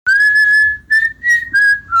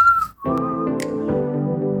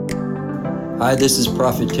Hi, this is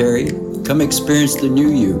Prophet Terry. Come experience the new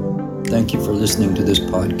you. Thank you for listening to this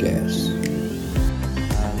podcast.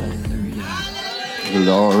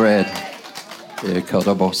 Glory.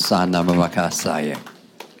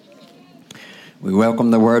 We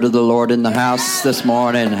welcome the word of the Lord in the house this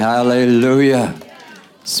morning. Hallelujah.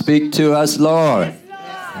 Speak to us, Lord.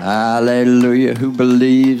 Hallelujah. Who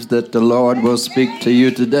believes that the Lord will speak to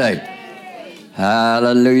you today?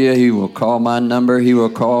 Hallelujah. He will call my number. He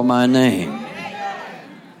will call my name.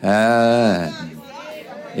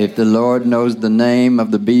 If the Lord knows the name of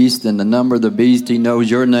the beast and the number of the beast, He knows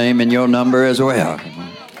your name and your number as well.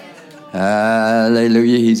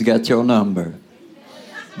 Hallelujah. He's got your number.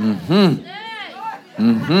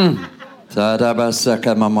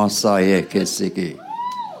 Tadabasaka mamasaye kesiki.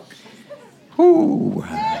 Whoo.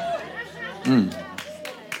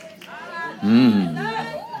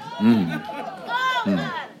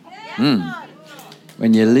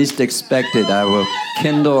 When you least expect it, I will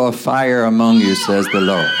kindle a fire among you, says the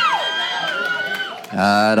Lord.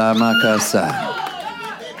 Adamakasa.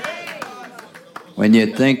 When you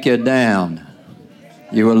think you're down,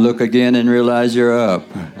 you will look again and realize you're up.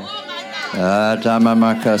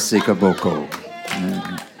 Atamamakasika.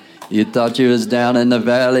 You thought you was down in the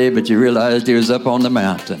valley, but you realized you was up on the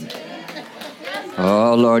mountain.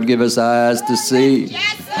 Oh, Lord, give us eyes to see.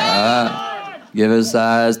 Give us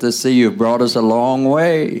eyes to see. You've brought us a long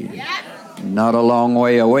way. Not a long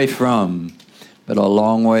way away from, but a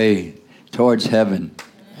long way towards heaven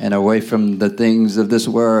and away from the things of this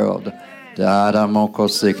world. The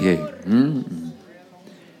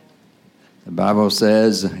Bible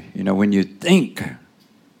says, when you think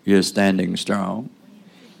you're standing strong,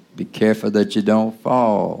 be careful that you don't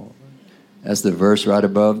fall. That's the verse right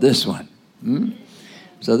above this one.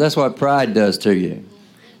 So that's what pride does to you.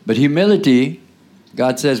 But humility,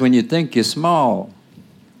 God says, when you think you're small,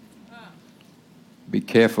 be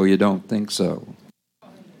careful you don't think so.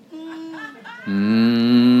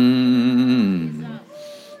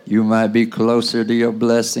 You might be closer to your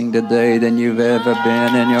blessing today than you've ever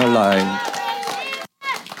been in your life.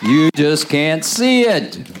 You just can't see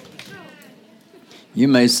it. You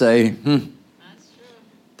may say,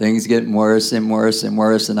 things getting worse and worse and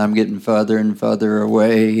worse, and I'm getting further and further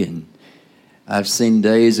away, and I've seen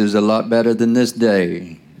days that was a lot better than this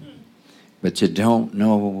day. But you don't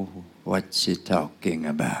know what you're talking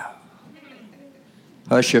about.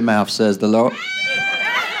 Hush your mouth, says the Lord.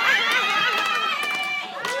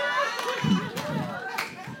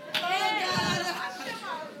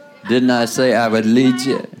 Didn't I say I would lead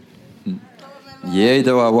you? Yea,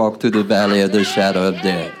 though I walk through the valley of the shadow of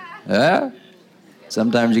death.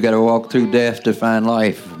 Sometimes you got to walk through death to find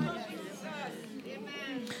life.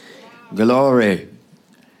 Glory.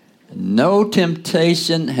 No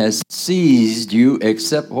temptation has seized you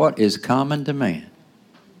except what is common to man.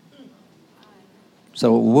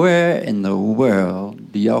 So where in the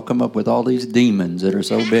world do y'all come up with all these demons that are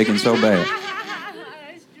so big and so bad?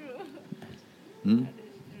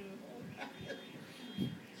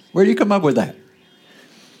 Where do you come up with that?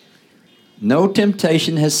 No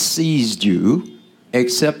temptation has seized you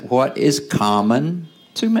except what is common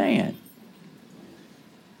to man.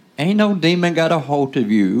 Ain't no demon got a hold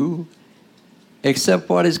of you except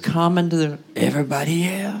what is common to everybody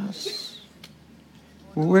else.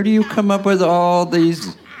 Where do you come up with all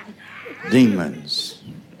these demons?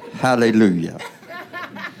 Hallelujah.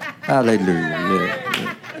 Hallelujah.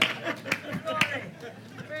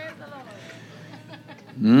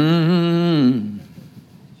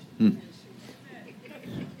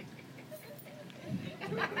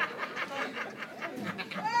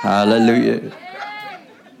 Hallelujah.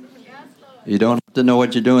 You don't have to know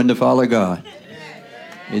what you're doing to follow God.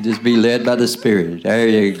 You just be led by the Spirit. There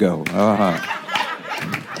you go. At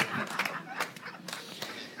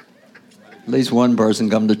least one person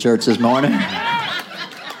come to church this morning.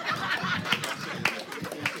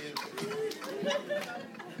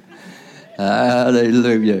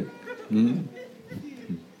 Hallelujah.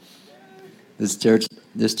 This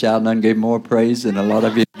child done gave more praise than a lot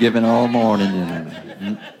of you given all morning.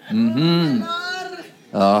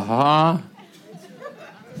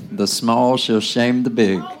 The small shall shame the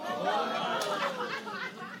big.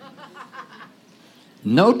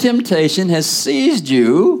 No temptation has seized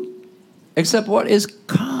you except what is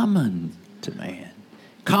common to man.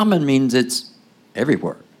 Common means it's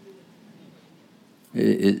everywhere.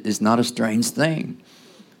 It's not a strange thing.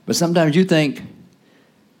 But sometimes you think,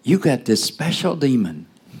 you got this special demon.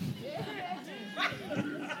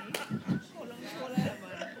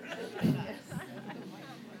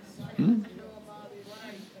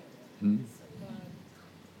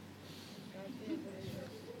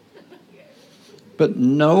 But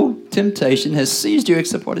no temptation has seized you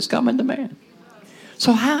except what is common to man.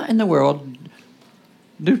 So how in the world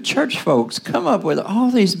do church folks come up with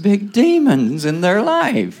all these big demons in their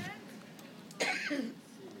life?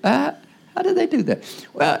 How do they do that?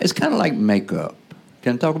 Well, it's kind of like makeup.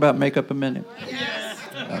 Can I talk about makeup a minute? Yes.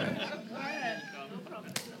 All right.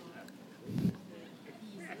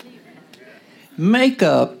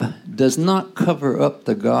 Makeup does not cover up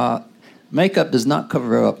the God. Makeup does not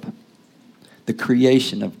cover up the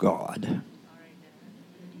creation of God.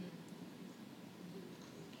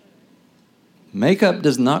 Makeup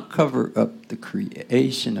does not cover up the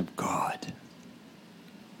creation of God.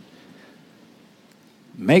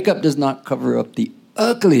 Makeup does not cover up the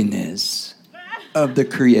ugliness of the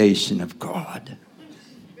creation of God.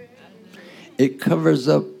 It covers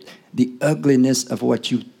up the ugliness of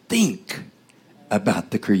what you think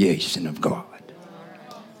about the creation of God.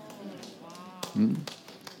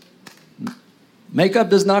 Makeup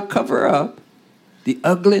does not cover up the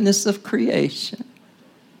ugliness of creation,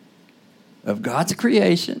 of God's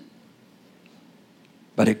creation,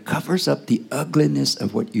 but it covers up the ugliness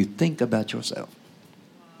of what you think about yourself.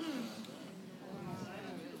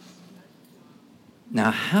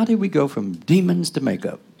 Now, how did we go from demons to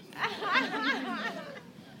makeup?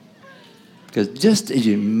 Because just as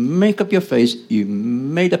you make up your face, you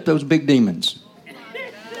made up those big demons.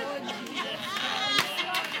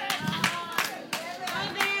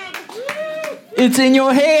 It's in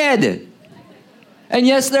your head. And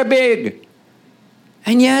yes, they're big.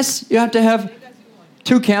 And yes, you have to have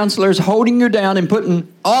 2 counselors holding you down and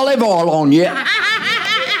putting olive oil on you.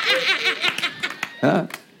 Huh?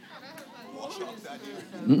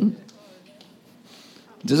 Mm-hmm.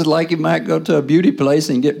 Just like you might go to a beauty place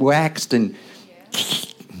and get waxed and...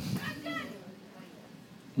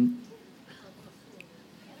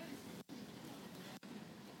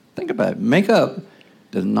 Think about it. Makeup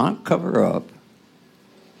does not cover up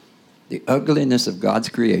the ugliness of God's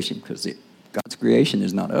creation, because God's creation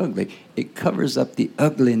is not ugly. It covers up the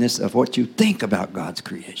ugliness of what you think about God's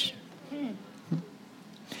creation.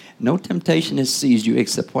 No temptation has seized you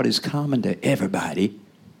except what is common to everybody,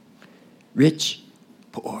 rich,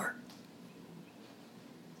 poor.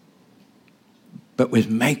 But with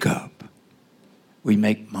makeup, we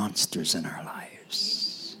make monsters in our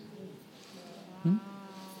lives.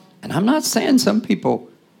 And I'm not saying some people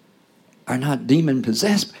are not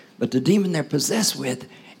demon-possessed, but the demon they're possessed with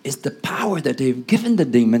is the power that they've given the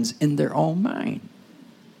demons in their own mind.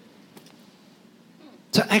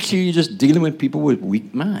 So actually, you're just dealing with people with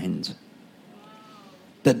weak minds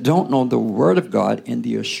that don't know the Word of God and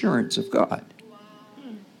the assurance of God.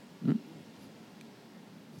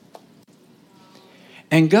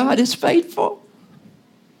 And God is faithful.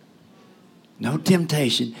 No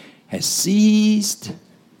temptation has seized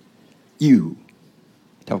you,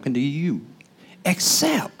 talking to you,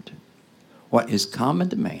 except what is common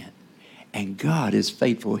to man. And God is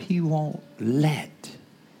faithful. He won't let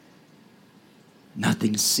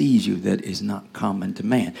nothing seize you that is not common to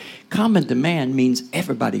man. Common to man means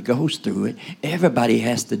everybody goes through it. Everybody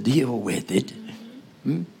has to deal with it.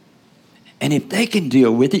 And if they can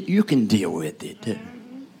deal with it, you can deal with it.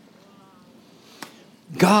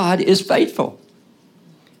 God is faithful.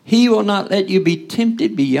 He will not let you be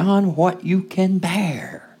tempted beyond what you can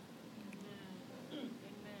bear.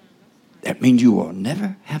 That means you will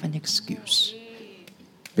never have an excuse.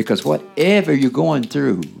 Because whatever you're going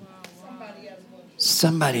through,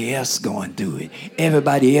 somebody else going through it.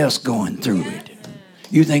 Everybody else going through it.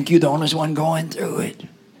 You think you're the only one going through it.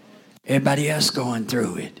 Everybody else going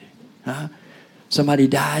through it. Huh? Somebody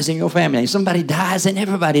dies in your family. Somebody dies in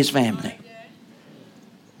everybody's family.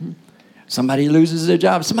 Somebody loses their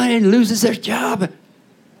job. Somebody loses their job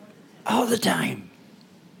all the time.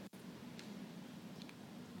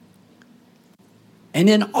 And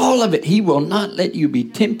in all of it, he will not let you be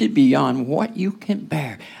tempted beyond what you can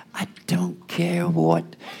bear. I don't care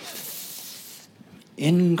what I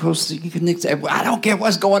don't care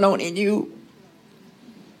what's going on in you.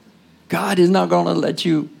 God is not going to let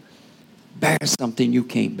you bear something you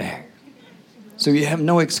can't bear. So you have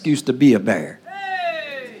no excuse to be a bear.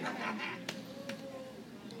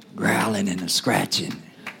 Growling and scratching.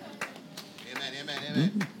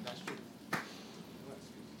 Amen.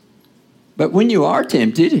 But when you are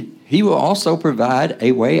tempted, he will also provide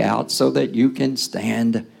a way out so that you can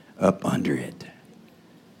stand up under it.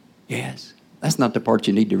 Yes. That's not the part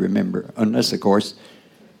you need to remember. Unless, of course,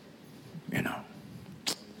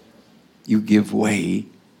 you give way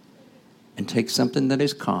and take something that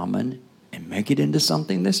is common and make it into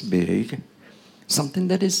something that's big. something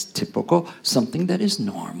that is typical, something that is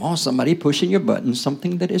normal, somebody pushing your button,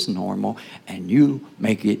 something that is normal, and you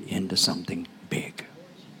make it into something big.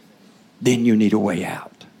 Then you need a way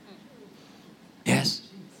out. Yes?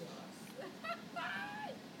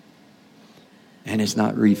 And it's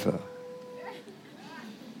not reefer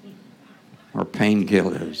or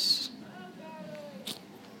painkillers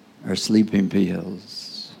or sleeping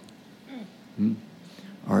pills.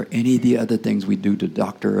 Or any of the other things we do to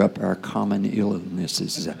doctor up our common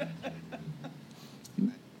illnesses.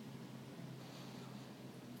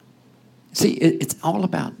 See, it's all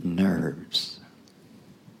about nerves.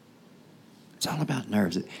 It's all about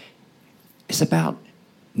nerves. It's about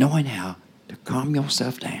knowing how to calm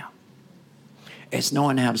yourself down. It's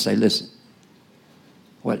knowing how to say, listen,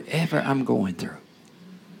 whatever I'm going through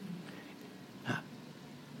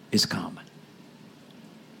is common.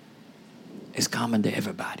 It's common to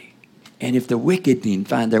everybody. And if the wicked can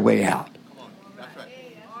find their way out,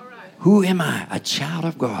 who am I, a child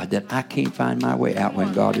of God, that I can't find my way out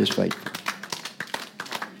when God is faithful?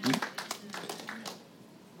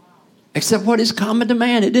 Except what is common to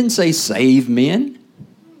man. It didn't say save men.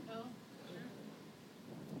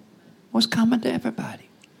 What's common to everybody?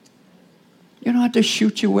 You don't have to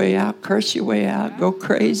shoot your way out, curse your way out, go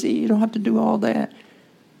crazy. You don't have to do all that.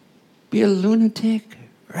 Be a lunatic,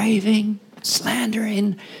 raving,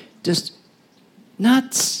 slandering, just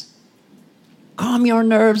nuts. Calm your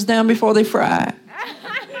nerves down before they fry.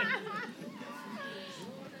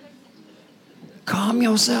 Calm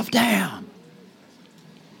yourself down.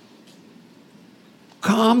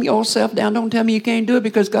 Calm yourself down. Don't tell me you can't do it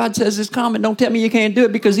because God says it's common. Don't tell me you can't do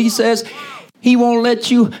it because He says He won't let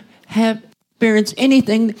you experience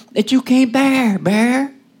anything that you can't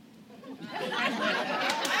bear.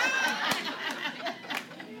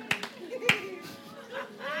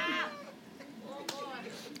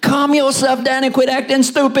 Calm yourself down and quit acting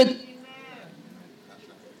stupid.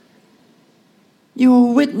 You're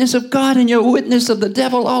a witness of God and you're a witness of the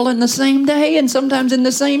devil all in the same day and sometimes in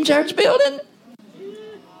the same church building.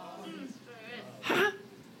 Huh?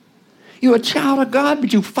 You're a child of God,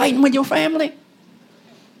 but you're fighting with your family.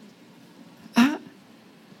 Huh?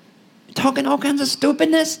 Talking all kinds of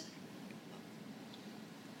stupidness.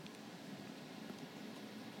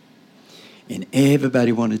 And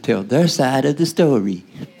everybody want to tell their side of the story.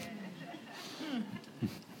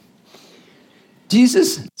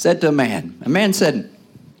 Jesus said to a man said,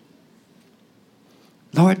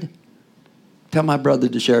 Lord, tell my brother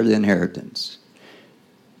to share the inheritance.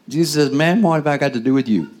 Jesus says, man, what have I got to do with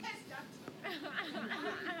you?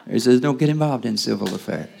 He says, don't get involved in civil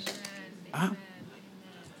affairs. Huh?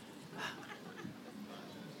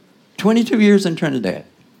 22 years in Trinidad.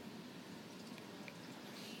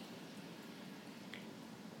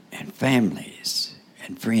 And families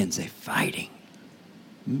and friends, they're fighting.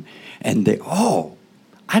 And they all,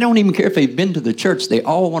 I don't even care if they've been to the church, they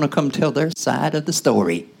all want to come tell their side of the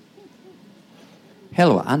story.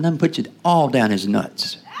 Hello, I done put you all down as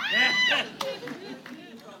nuts.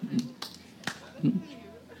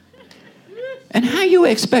 And how you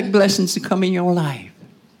expect blessings to come in your life?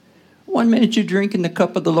 One minute you're drinking the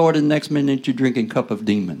cup of the Lord, and the next minute you're drinking a cup of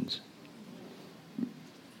demons.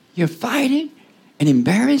 You're fighting and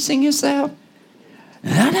embarrassing yourself.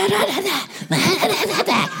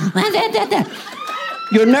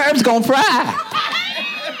 Your nerves gonna fry.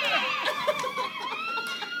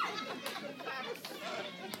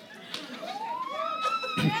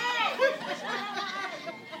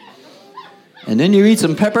 And then you eat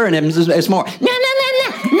some pepper and it's more.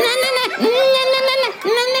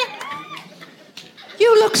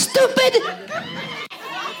 You look stupid.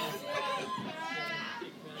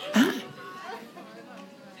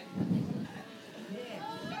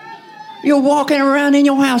 You're walking around in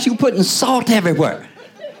your house, you're putting salt everywhere.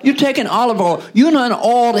 You're taking olive oil, you done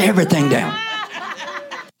oiled everything down.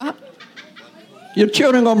 Your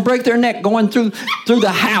children are going to break their neck going through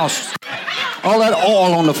the house. All that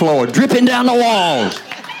oil on the floor, dripping down the walls.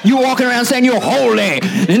 You walking around saying you're holy.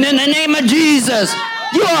 And in the name of Jesus,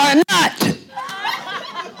 you are a nut.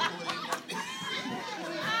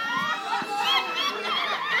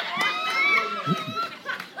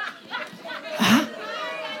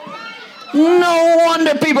 No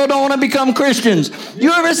wonder people don't want to become Christians.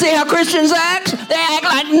 You ever see how Christians act? They act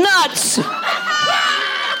like nuts.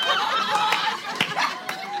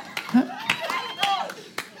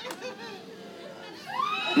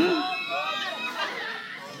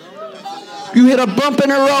 You hit a bump in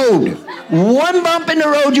the road. One bump in the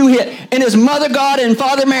road you hit, and it's Mother God and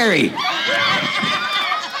Father Mary.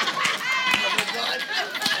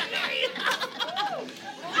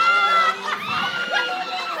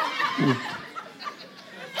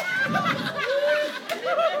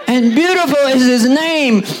 And beautiful is his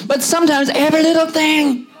name. But sometimes every little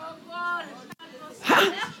thing.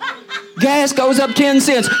 Gas goes up 10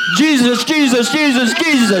 cents. Jesus, Jesus, Jesus,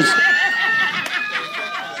 Jesus.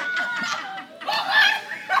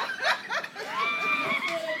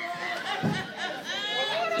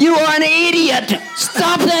 You are an idiot.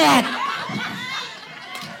 Stop that.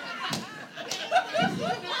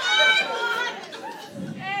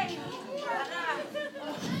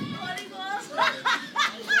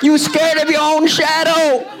 You scared of your own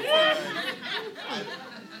shadow.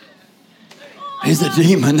 There's a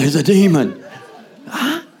demon. There's a demon.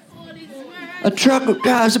 Huh? A truck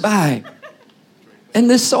drives by. And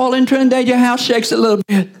this soil in Trinidad, your house shakes a little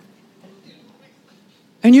bit.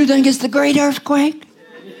 And you think it's the great earthquake?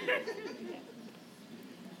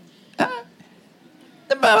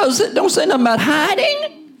 The Bible don't say nothing about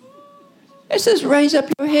hiding. It says raise up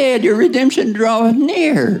your head. Your redemption draweth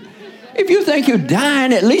near. If you think you're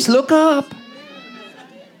dying, at least look up.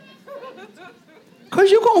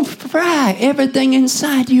 Because you're going to fry everything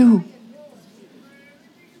inside you.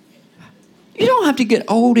 You don't have to get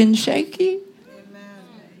old and shaky.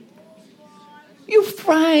 You're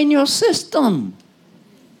frying your system.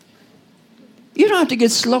 You don't have to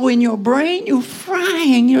get slow in your brain. You're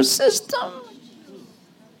frying your system.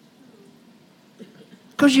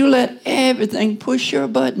 Because you let everything push your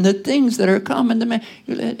button. The things that are common to man,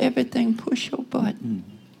 you let everything push your button.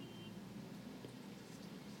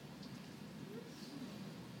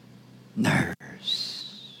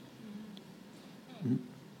 Nerves.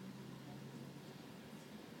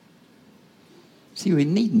 See, we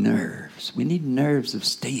need nerves. We need nerves of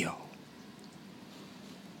steel.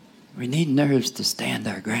 We need nerves to stand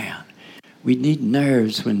our ground. We need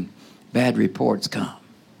nerves when bad reports come.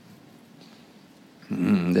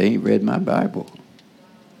 They ain't read my Bible.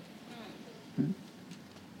 Do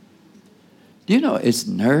you know it's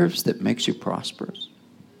nerves that makes you prosperous?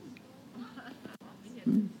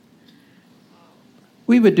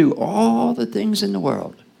 We would do all the things in the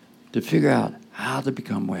world to figure out how to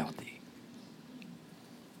become wealthy.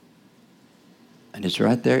 And it's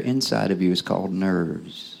right there inside of you. It's called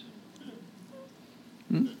nerves.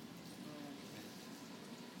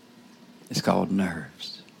 It's called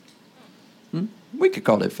nerves. We could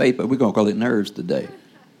call it faith, but we're going to call it nerves today.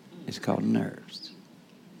 It's called nerves.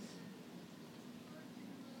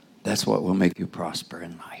 That's what will make you prosper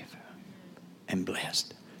in life and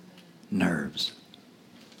blessed. Nerves.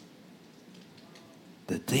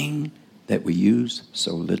 The thing that we use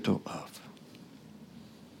so little of.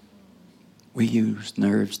 We use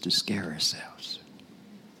nerves to scare ourselves.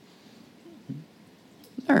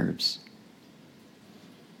 Nerves.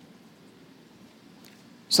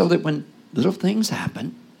 So that when little things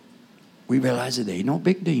happen, we realize that they ain't no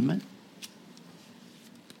big demon.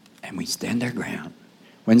 And we stand our ground.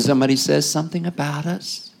 When somebody says something about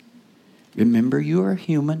us, remember you are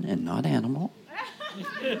human and not animal.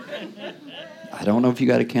 I don't know if you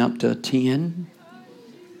got to count to 10.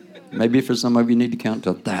 Maybe for some of you need to count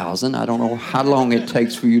to 1,000. I don't know how long it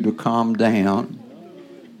takes for you to calm down.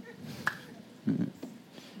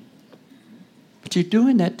 But you're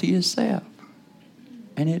doing that to yourself.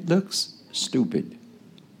 And it looks stupid.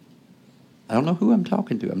 I don't know who I'm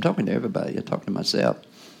talking to. I'm talking to everybody. I'm talking to myself.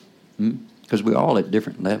 Because we're all at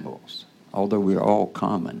different levels, although we're all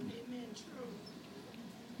common.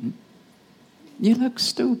 You look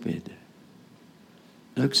stupid.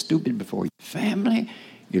 You look stupid before your family.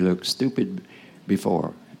 You look stupid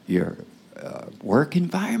before your work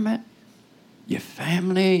environment, your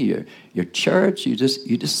family, your church.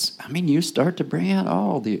 You start to bring out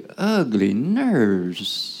all the ugly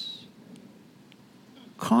nerves.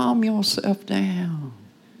 Calm yourself down.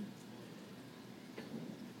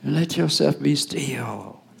 And let yourself be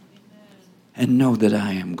still. And know that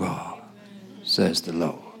I am God, says the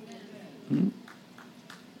Lord.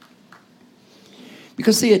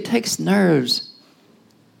 Because see, it takes nerves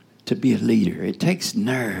to be a leader. It takes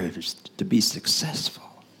nerves to be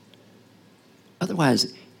successful.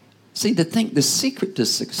 Otherwise, see, the secret to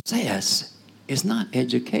success is not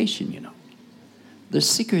education, you know. The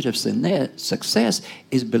secret of success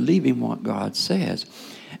is believing what God says.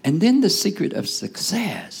 And then the secret of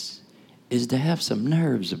success is to have some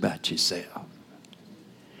nerves about yourself.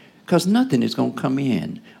 Because nothing is going to come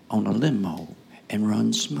in on a limo and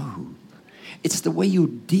run smooth. It's the way you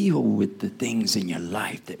deal with the things in your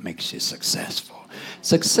life that makes you successful.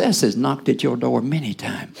 Success has knocked at your door many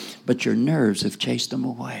times, but your nerves have chased them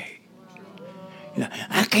away. You know,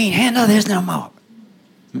 I can't handle this no more.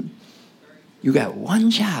 You got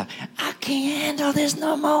one job. I can't handle this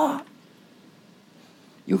no more.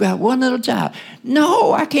 You got one little job.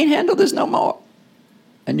 No, I can't handle this no more.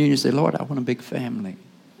 And then you say, Lord, I want a big family.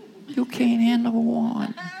 You can't handle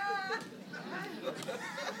one.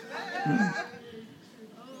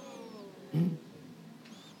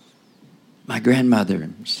 My grandmother,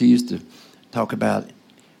 she used to talk about,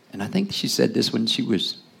 and I think she said this when she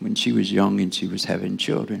was young and she was having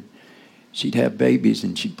children. She'd have babies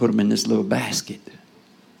and she'd put them in this little basket,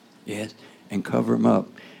 yes, and cover them up,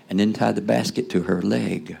 and then tie the basket to her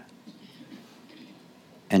leg.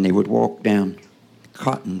 And they would walk down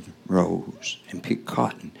cotton rows and pick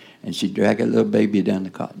cotton, and she'd drag a little baby down the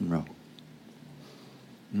cotton row.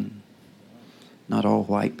 Not all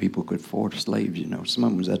white people could afford slaves, you know. Some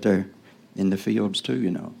of them was out there in the fields too, you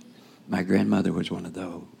know. My grandmother was one of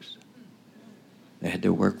those. They had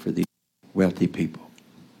to work for the wealthy people.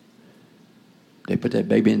 They put that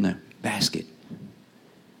baby in the basket,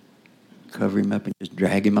 cover him up, and just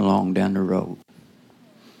drag him along down the road.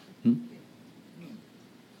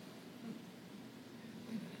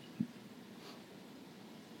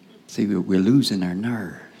 See, we're losing our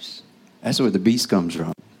nerves. That's where the beast comes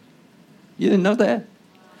from. You didn't know that?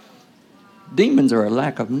 Demons are a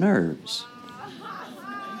lack of nerves.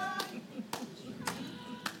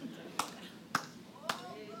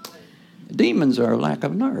 Demons are a lack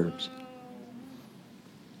of nerves.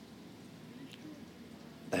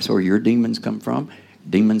 That's where your demons come from.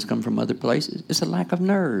 Demons come from other places. It's a lack of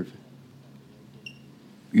nerve.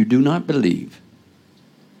 You do not believe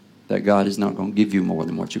that God is not going to give you more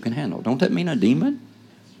than what you can handle. Don't that mean a demon?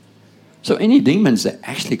 So any demons that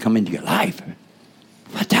actually come into your life,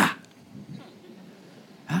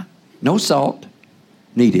 no salt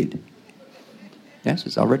needed. Yes,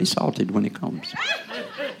 it's already salted when it comes.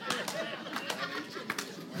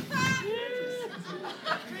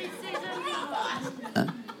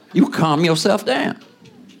 You calm yourself down.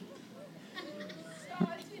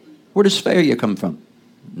 Where does failure come from?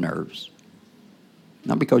 Nerves.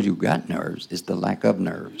 Not because you've got nerves, it's the lack of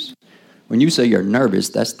nerves. When you say you're nervous,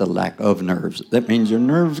 that's the lack of nerves. That means your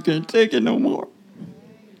nerves can't take it no more.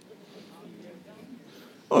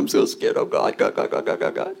 I'm so scared of God.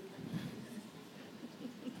 God.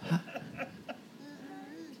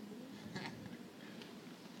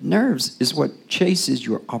 Nerves is what chases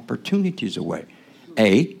your opportunities away.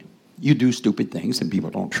 A, you do stupid things and people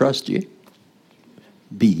don't trust you.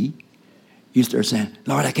 B, you start saying,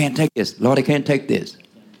 Lord, I can't take this. Lord, I can't take this.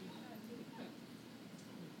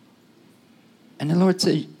 And the Lord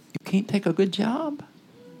said, you can't take a good job?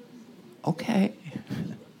 Okay.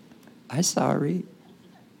 I'm sorry.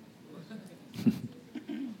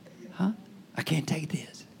 I can't take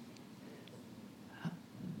this.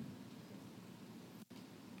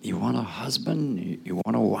 You want a husband, you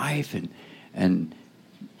want a wife,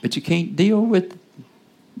 but you can't deal with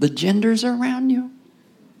the genders around you?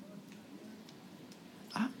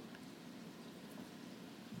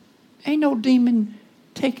 Ain't no demon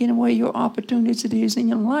taking away your opportunities in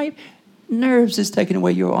your life. Nerves is taking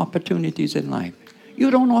away your opportunities in life.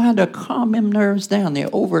 You don't know how to calm them nerves down. They're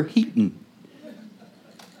overheating.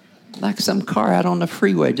 Like some car out on the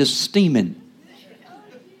freeway just steaming.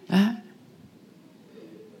 And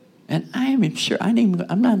I am sure, I'm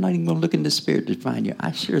not even going to look in the spirit to find you.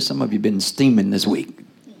 I'm sure some of you have been steaming this week.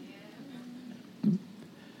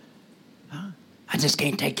 I just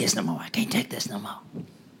can't take this no more. I can't take this no more.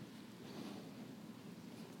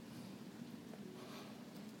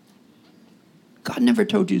 God never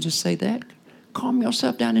told you to say that. Calm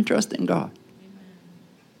yourself down and trust in God.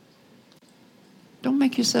 Don't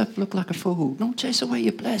make yourself look like a fool. Don't chase away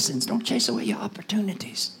your blessings. Don't chase away your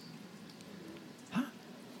opportunities.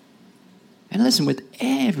 And listen, with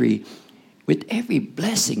every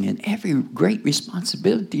blessing and every great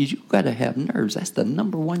responsibility, you've got to have nerves. That's the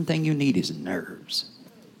number one thing you need is nerves.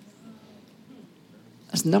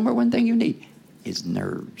 That's the number one thing you need is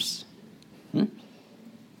nerves.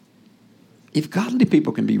 If godly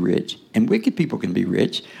people can be rich and wicked people can be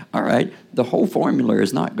rich, all right, the whole formula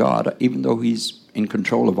is not God, even though he's in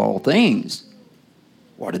control of all things.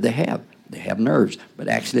 What do they have? They have nerves, but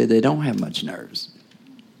actually they don't have much nerves.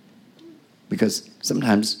 Because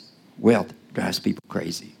sometimes wealth drives people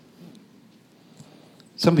crazy.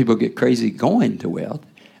 Some people get crazy going to wealth.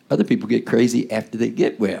 Other people get crazy after they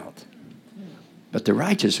get wealth. But the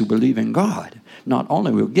righteous who believe in God not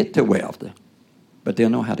only will get to wealth, but they'll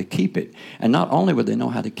know how to keep it. And not only will they know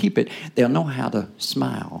how to keep it, they'll know how to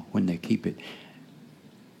smile when they keep it.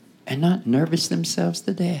 And not nervous themselves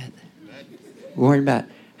to death. Worrying about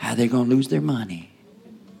how they're going to lose their money.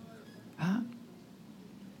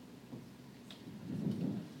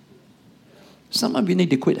 Some of you need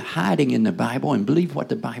to quit hiding in the Bible and believe what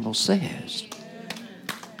the Bible says.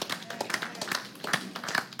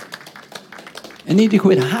 You need to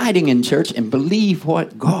quit hiding in church and believe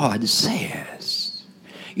what God says.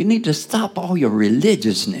 You need to stop all your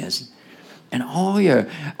religiousness and all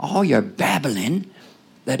your babbling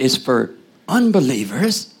that is for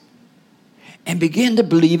unbelievers and begin to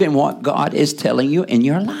believe in what God is telling you in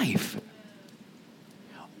your life.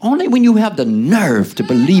 Only when you have the nerve to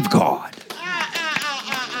believe God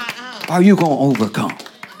are you going to overcome.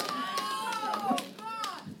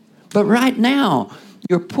 But right now,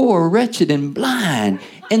 you're poor, wretched, and blind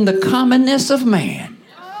in the commonness of man.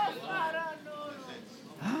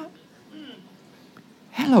 Huh?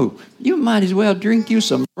 Hello, you might as well drink you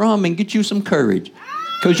some rum and get you some courage,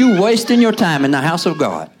 because you're wasting your time in the house of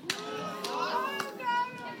God.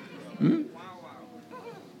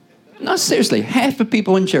 No, seriously, half the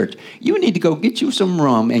people in church, you need to go get you some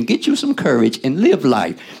rum and get you some courage and live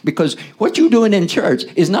life. Because what you're doing in church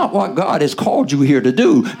is not what God has called you here to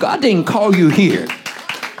do. God didn't call you here.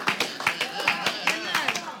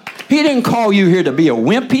 He didn't call you here to be a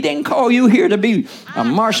wimp. He didn't call you here to be a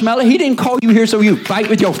marshmallow. He didn't call you here so you fight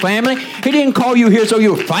with your family. He didn't call you here so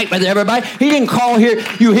you fight with everybody. He didn't call you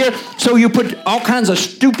here so you put all kinds of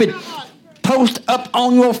stupid post up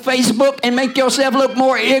on your Facebook and make yourself look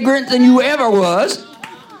more ignorant than you ever was.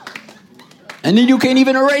 And then you can't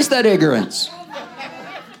even erase that ignorance.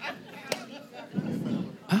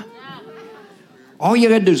 Huh? All you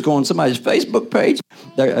got to do is go on somebody's Facebook page,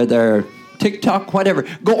 their TikTok, whatever.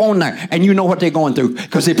 Go on there and you know what they're going through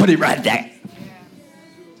because they put it right there.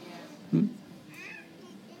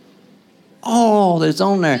 All that's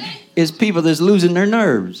on there is people that's losing their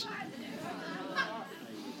nerves.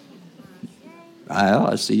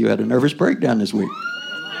 I see you had a nervous breakdown this week.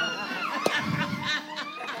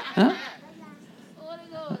 Huh?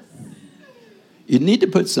 You need to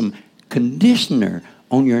put some conditioner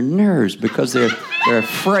on your nerves because they're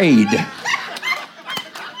afraid.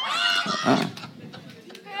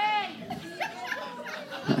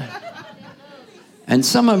 And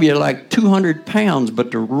some of you are like 200 pounds,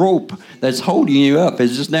 but the rope that's holding you up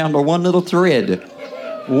is just down to one little thread.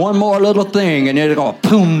 One more little thing, and it'll go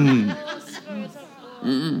boom.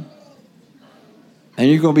 Mm-mm. And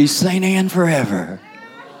you're going to be St. Anne forever.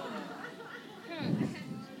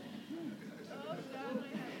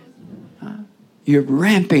 You're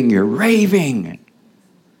ramping, you're raving.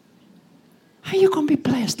 How are you going to be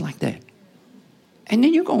blessed like that? And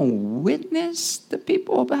then you're going to witness the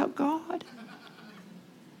people about God?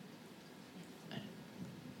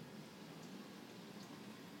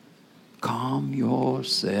 Calm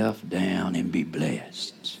yourself down and be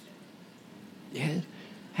blessed. Yes.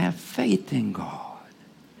 Have faith in God.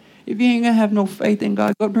 If you ain't going to have no faith in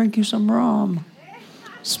God, go drink you some rum.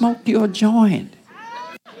 Smoke your joint.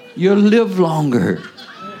 You'll live longer.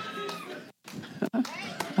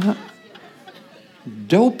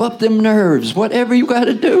 Dope up them nerves, whatever you got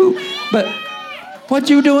to do. But what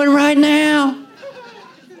you doing right now?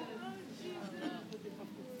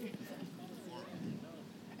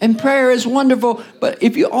 And prayer is wonderful, but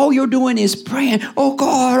if all you're doing is praying, oh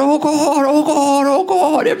God, oh God, oh God, oh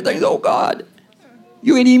God, everything's oh God.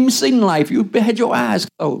 You ain't even seen life. You had your eyes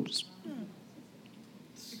closed.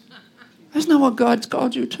 That's not what God's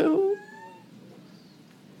called you to.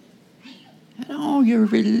 And all your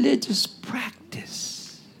religious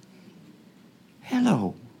practice.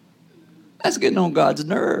 Hello. That's getting on God's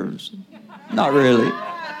nerves. Not really.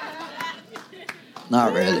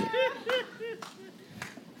 Not really.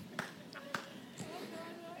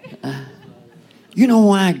 You know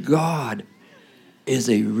why God is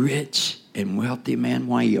a rich and wealthy man?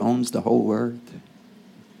 Why he owns the whole earth?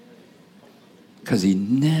 Because he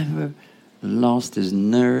never lost his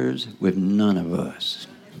nerves with none of us.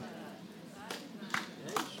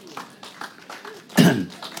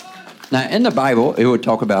 Now, in the Bible, it would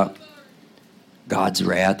talk about God's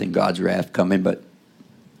wrath and God's wrath coming, but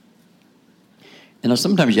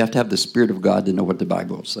sometimes you have to have the Spirit of God to know what the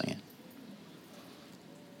Bible is saying.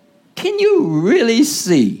 Can you really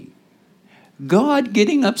see God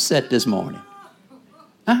getting upset this morning?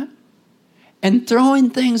 Huh? And throwing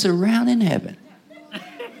things around in heaven?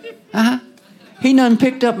 Huh? He done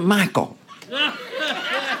picked up Michael.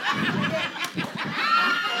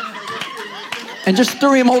 And just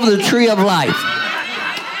threw him over the tree of life.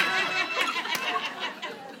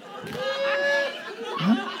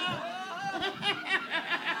 Huh?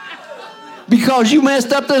 Because you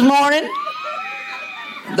messed up this morning?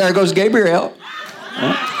 There goes Gabriel.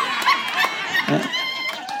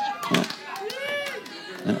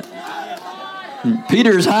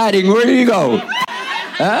 Peter's hiding. Where do you go?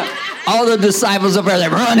 All the disciples up there, they're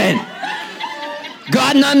running.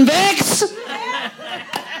 God none vex?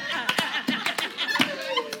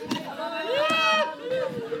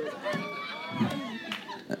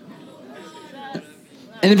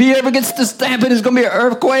 And if he ever gets to stamping, it's going to be an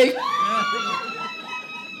earthquake.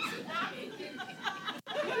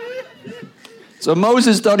 So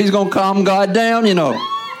Moses thought he's going to calm God down,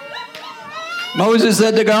 Moses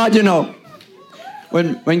said to God,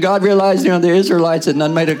 when God realized, the Israelites had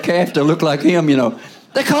not made a calf to look like him,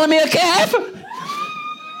 they're calling me a calf.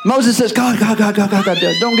 Moses says, God,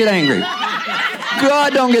 don't get angry.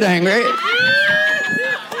 God, don't get angry.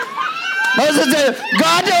 Moses said,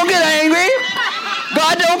 God, don't get angry.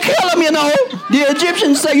 God, don't kill him, The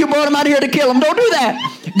Egyptians say you brought him out here to kill him. Don't do that.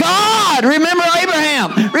 God, remember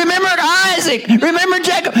Abraham. Remember Isaac. Remember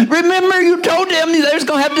Jacob. Remember you told them there's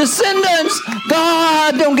going to have descendants.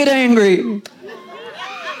 God, don't get angry.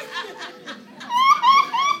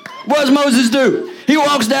 What does Moses do? He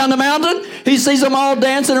walks down the mountain. He sees them all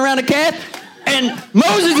dancing around a calf. And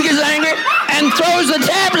Moses gets angry and throws the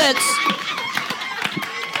tablets.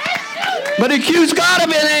 But he accused God of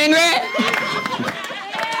being angry.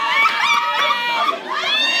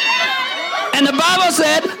 And the Bible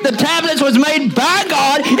said the tablets was made by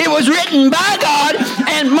God. It was written by God.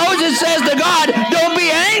 And Moses says to God, don't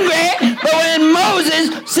be angry. But when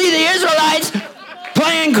Moses see the Israelites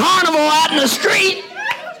playing carnival out in the street,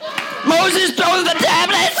 Moses throws the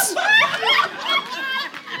tablets.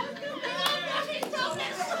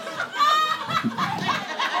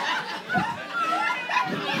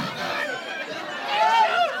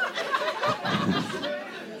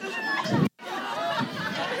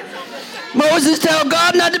 Moses tell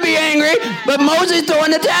God not to be angry, but Moses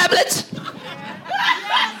throwing the tablets.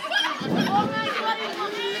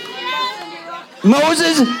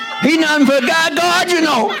 Moses, he done forgot God,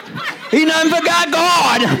 He done forgot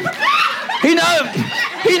God. He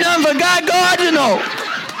done forgot God,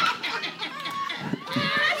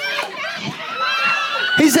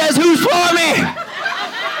 He says, who's for me?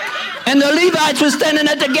 And the Levites were standing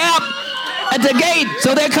at the gap, at the gate,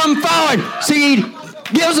 so they come forward. See, he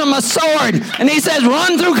gives them a sword, and he says,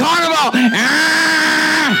 run through carnival.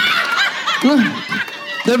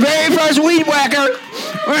 The very first weed whacker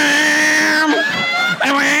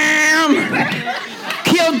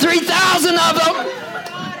killed 3,000 of them.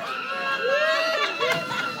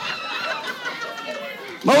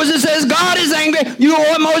 Moses says, God is angry. You know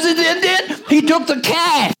what Moses did? He took the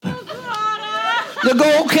calf, the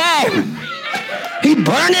gold calf. He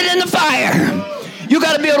burned it in the fire. You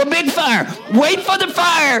got to build a big fire. Wait for the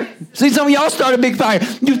fire. See, some of y'all start a big fire.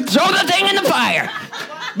 You throw the thing in the fire.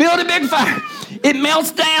 Build a big fire. It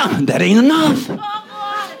melts down. That ain't enough.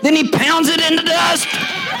 Then he pounds it into dust.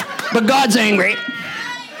 But God's angry.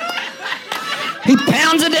 He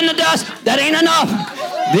pounds it in the dust. That ain't enough.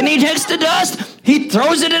 Then he takes the dust. He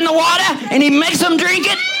throws it in the water. And he makes them drink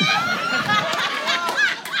it.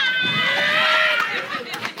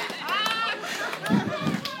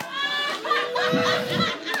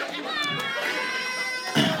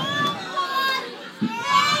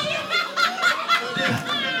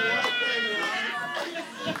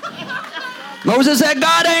 Moses said,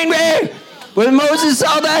 God angry. When Moses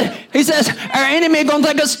saw that, he says, our enemy going to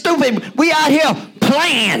think us stupid. We out here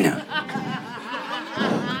playing.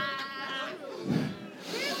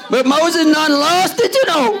 But Moses done lost it,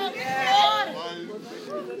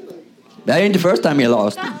 That ain't the first time he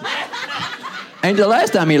lost it. Ain't the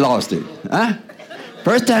last time he lost it. Huh?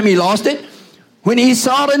 First time he lost it, when he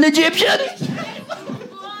saw an Egyptian.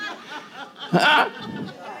 Huh?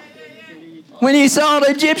 When he saw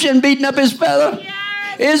the Egyptian beating up his fellow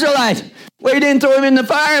Israelite. Well, he didn't throw him in the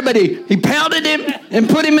fire, but he pounded him and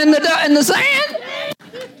put him in the sand.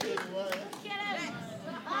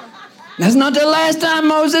 That's not the last time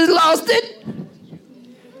Moses lost it.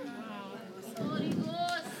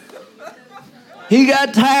 He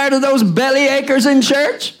got tired of those belly achers in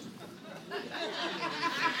church.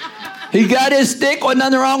 He got his stick. Wasn't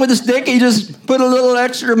nothing wrong with the stick. He just put a little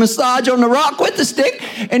extra massage on the rock with the stick,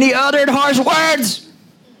 and he uttered harsh words.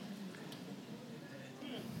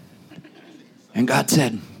 And God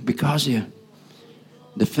said, because you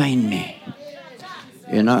defamed me,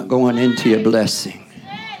 you're not going into your blessing.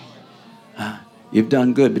 You've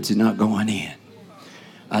done good, but you're not going in.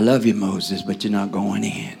 I love you, Moses, but you're not going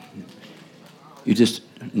in. You're just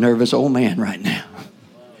a nervous old man right now.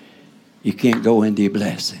 You can't go into your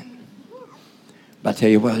blessing. But I tell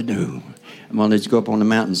you what I do. I'm going to let you go up on the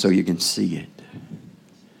mountain so you can see it.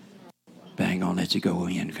 But I ain't going to let you go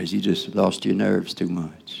in because you just lost your nerves too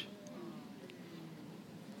much.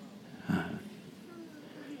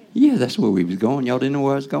 Yeah, that's where we was going. Y'all didn't know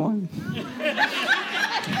where I was going?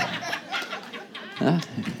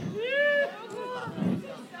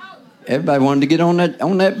 Everybody wanted to get on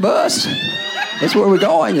that bus. That's where we're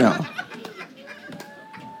going,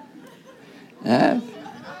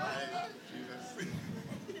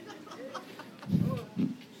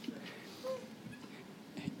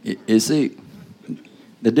 You see,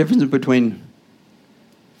 the difference between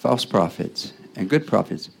false prophets and good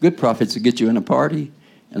prophets. Good prophets will get you in a party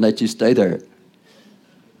and let you stay there.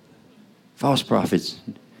 False prophets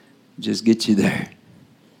just get you there.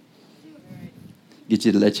 Get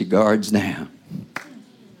you to let your guards down.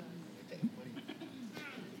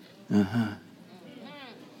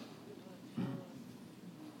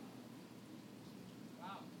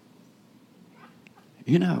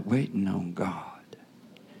 You're not waiting on God.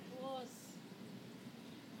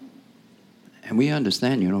 And we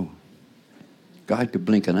understand, God could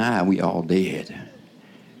blink an eye and we all dead.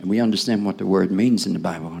 And we understand what the word means in the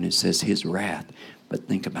Bible when it says his wrath. But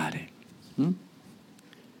think about it.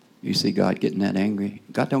 You see God getting that angry?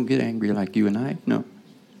 God don't get angry like you and I. No.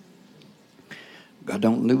 God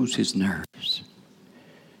don't lose his nerves.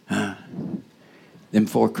 Them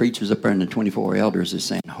 4 creatures up there and the 24 elders are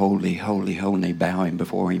saying, holy, holy, holy, and they bowing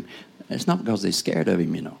before him. It's not because they're scared of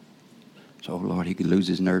him, So, Lord, he could lose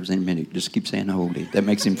his nerves in a minute. Just keep saying holy. That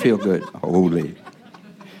makes him feel good. Holy.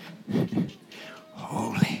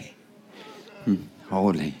 Holy.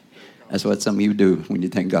 Holy. That's what some of you do when you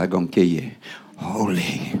think God's going to kill you.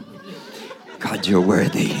 Holy. God, you're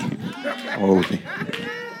worthy. Holy.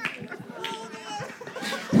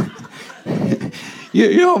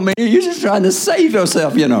 You man, you're just trying to save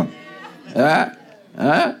yourself, You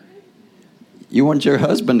want your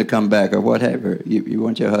husband to come back or whatever. You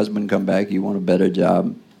want your husband to come back. You want a better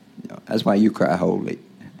job. That's why you cry holy.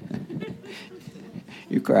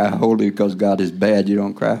 You cry holy because God is bad. You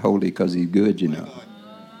don't cry holy because he's good,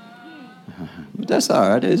 But that's all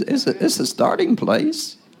right. It's a starting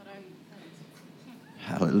place.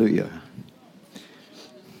 Hallelujah.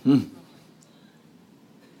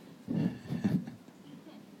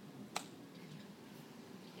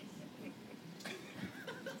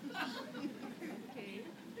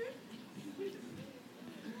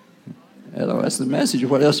 Hello, that's the message.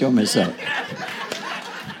 What else you want me to say?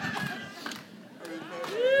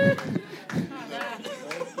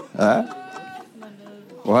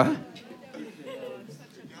 What?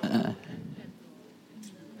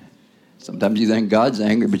 Sometimes you think God's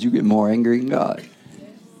angry, but you get more angry than God.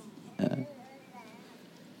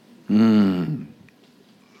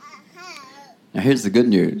 Now here's the good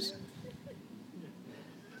news.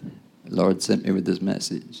 The Lord sent me with this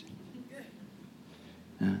message.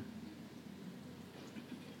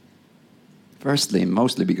 Firstly, and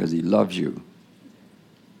mostly because he loves you.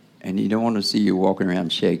 And he don't want to see you walking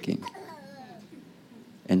around shaking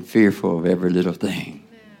and fearful of every little thing.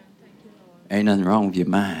 Ain't nothing wrong with your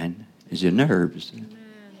mind. It's your nerves.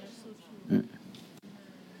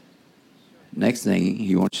 Next thing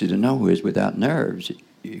he wants you to know is without nerves,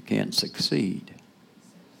 you can't succeed.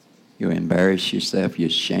 You'll embarrass yourself. You'll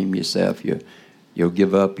shame yourself. You'll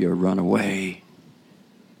give up. You'll run away.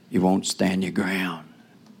 You won't stand your ground.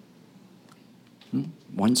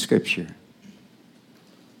 One scripture.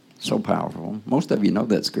 So powerful. Most of you know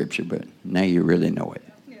that scripture, but now you really know it.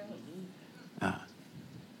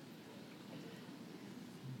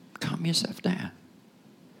 Calm yourself down.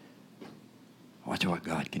 Watch what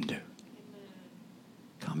God can do.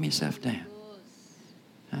 Calm yourself down.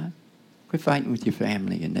 Quit fighting with your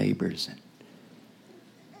family and neighbors.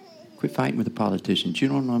 Quit fighting with the politicians. You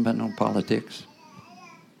don't know about no politics.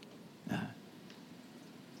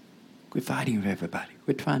 Quit fighting with everybody.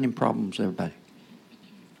 Quit finding problems with everybody.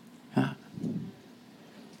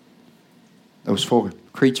 Those 4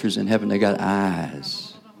 creatures in heaven, they got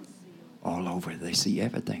eyes all over. They see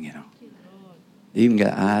everything, They even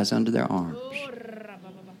got eyes under their arms.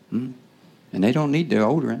 And they don't need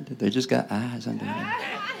deodorant. They just got eyes under their arms.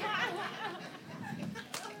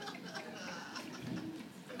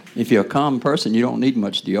 If you're a calm person, you don't need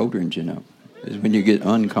much deodorant, It's when you get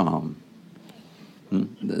uncalm.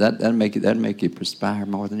 That'll make you perspire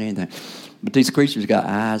more than anything. But these creatures got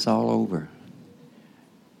eyes all over.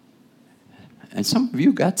 And some of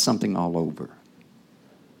you got something all over.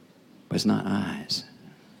 But it's not eyes.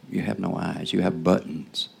 You have no eyes. You have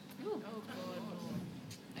buttons.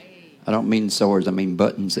 I don't mean swords. I mean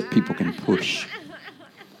buttons that people can push.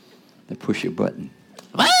 They push your button.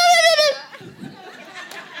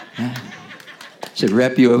 Should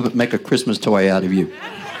wrap you up and make a Christmas toy out of you.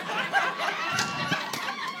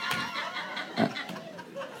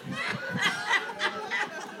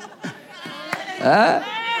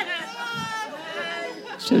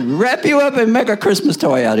 Should wrap you up and make a Christmas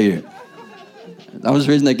toy out of you. The only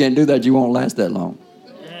reason they can't do that, you won't last that long.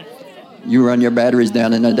 You run your batteries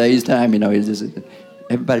down in a day's time, it's just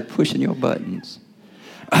everybody pushing your buttons.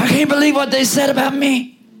 I can't believe what they said about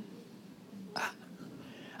me.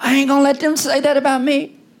 I ain't gonna let them say that about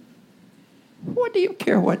me. What do you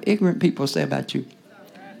care what ignorant people say about you?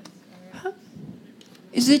 Huh?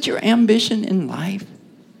 Is it your ambition in life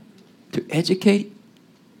to educate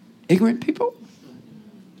ignorant people?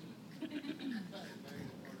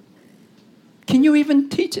 Can you even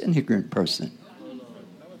teach an ignorant person?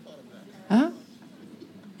 Huh?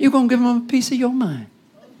 You're going to give them a piece of your mind.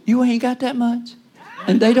 You ain't got that much.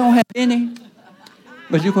 And they don't have any.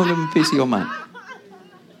 But you're going to give them a piece of your mind.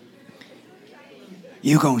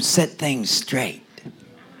 You're going to set things straight.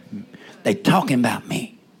 They talking about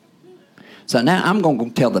me. So now I'm going to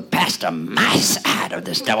go tell the pastor my side of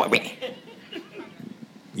the story.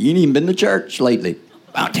 You ain't even been to church lately.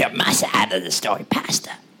 I'll tell my side of the story,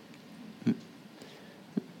 pastor.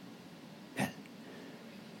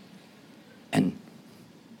 And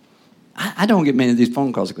I don't get many of these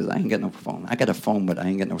phone calls because I ain't got no phone. I got a phone, but I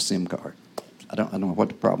ain't got no SIM card. I don't know what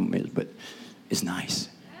the problem is, but it's nice.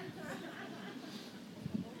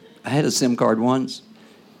 I had a SIM card once.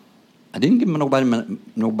 I didn't give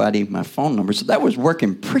nobody my phone number, so that was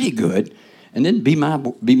working pretty good. And then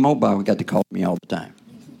B-Mobile got to call me all the time.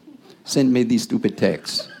 Send me these stupid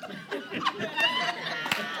texts.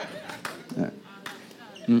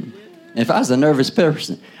 If I was a nervous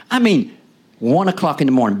person, 1 o'clock in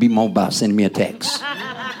the morning, B-Mobile sending me a text.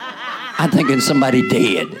 I'm thinking somebody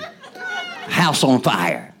dead. House on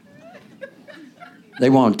fire.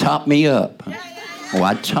 They want to top me up. Oh,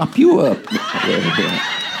 I'd chop you up.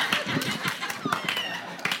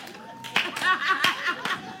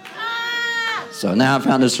 So now I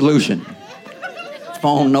found a solution.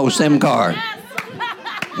 Phone, no SIM card.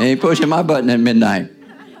 They ain't pushing my button at midnight.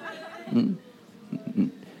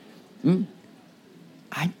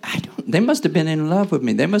 They must have been in love with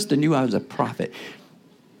me. They must have knew I was a prophet.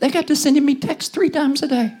 They got to sending me texts 3 times a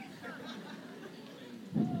day.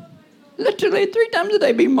 Literally 3 times a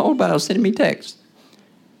day, B-Mobile sending me texts.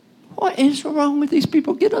 What is wrong with these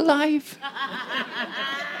people? Get a life.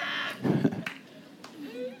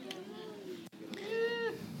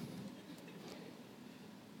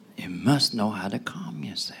 You must know how to calm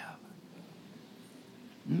yourself.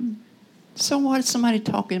 So what is somebody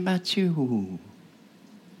talking about you?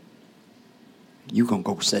 You're going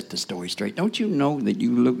to go set the story straight. Don't you know that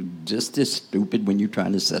you look just as stupid when you're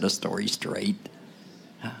trying to set a story straight?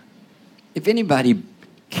 Huh? If anybody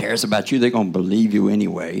cares about you, they're going to believe you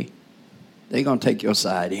anyway. They're going to take your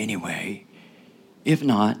side anyway. If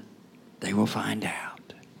not, they will find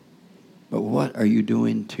out. But what are you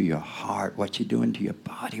doing to your heart? What you doing to your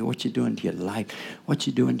body? What you doing to your life? What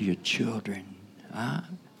you doing to your children? Huh?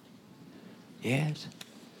 Yes.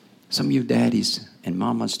 Some of you daddies and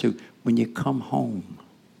mamas too, when you come home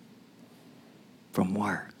from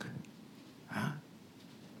work, huh?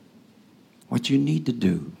 What you need to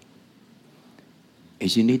do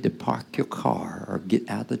is you need to park your car or get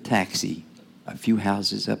out of the taxi a few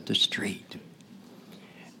houses up the street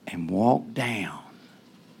and walk down.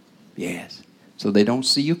 Yes. So they don't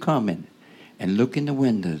see you coming, and look in the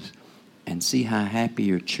windows and see how happy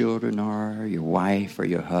your children are, your wife or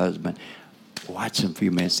your husband. Watch them for a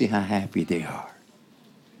few minutes. See how happy they are.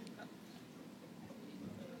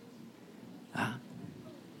 Huh?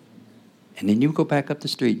 And then you go back up the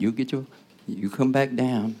street. You come back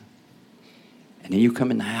down. And then you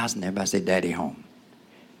come in the house and everybody say, Daddy home.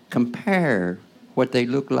 Compare what they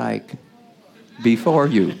look like before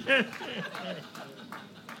you.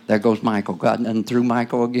 There goes Michael. God, nothing through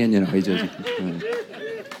Michael again, he just...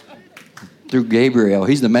 through Gabriel.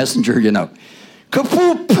 He's the messenger,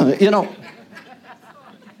 Kapoop,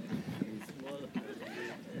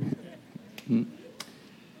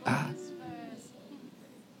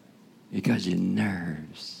 Because your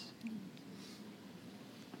nerves.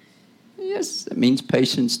 Yes, it means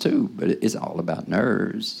patience too, but it's all about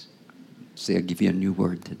nerves. See, I'll give you a new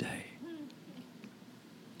word today.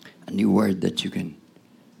 A new word that you can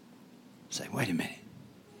say, wait a minute.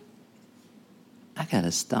 I got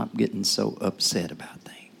to stop getting so upset about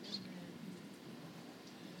things.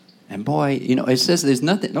 And boy, it says there's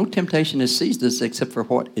no temptation has seized us except for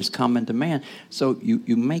what is common to man. So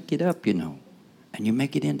you make it up, and you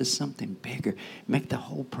make it into something bigger. Make the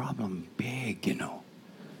whole problem big,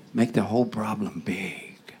 Make the whole problem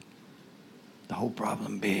big. The whole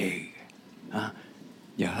problem big.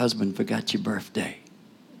 Your husband forgot your birthday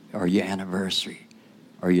or your anniversary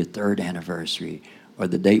or your 3rd anniversary or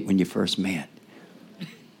the date when you first met.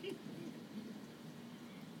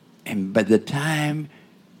 And by the time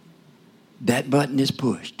that button is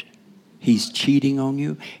pushed, he's cheating on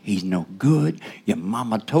you. He's no good. Your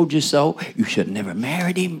mama told you so. You should have never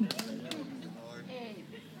married him.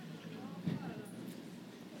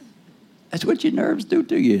 That's what your nerves do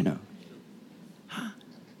to you,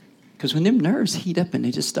 Because when them nerves heat up and they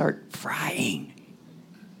just start frying,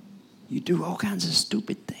 you do all kinds of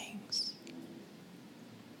stupid things.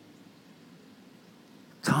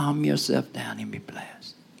 Calm yourself down and be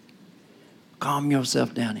blessed. Calm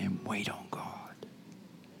yourself down and wait on God.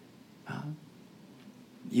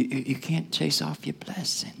 You can't chase off your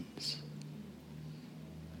blessings.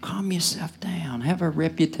 Calm yourself down. Have a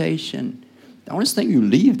reputation. The only thing you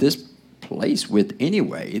leave this place with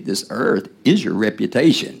anyway, this earth, is your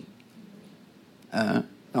reputation. The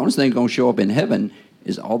only thing going to show up in heaven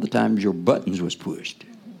is all the times your buttons was pushed.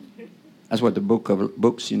 That's what the book of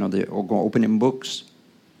books, they're going to open them books.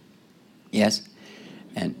 Yes.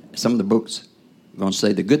 And some of the books are going to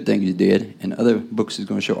say the good things you did, and other books is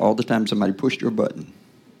going to show all the time somebody pushed your button.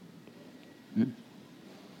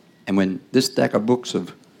 And when this stack of books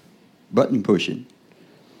of button pushing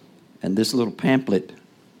and this little pamphlet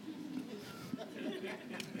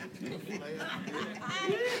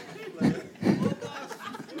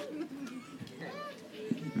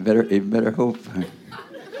better hope.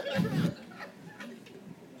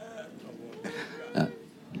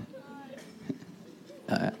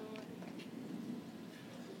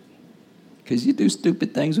 Because you do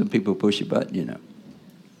stupid things when people push your button,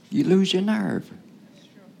 You lose your nerve.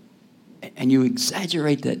 And you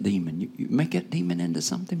exaggerate that demon. You make that demon into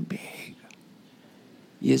something big.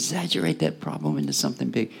 You exaggerate that problem into something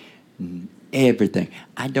big. Everything.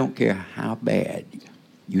 I don't care how bad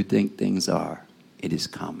you think things are. It is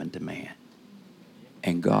common to man.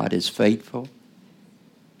 And God is faithful.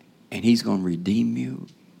 And He's going to redeem you.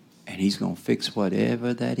 And He's going to fix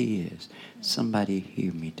whatever that is. Somebody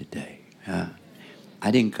hear me today.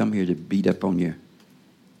 I didn't come here to beat up on your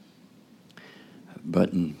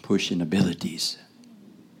button pushing abilities.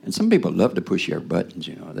 And some people love to push your buttons,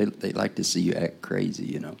 They like to see you act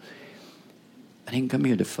crazy, I didn't come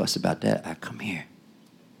here to fuss about that. I come here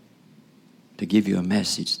to give you a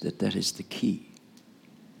message that is the key.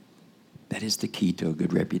 That is the key to a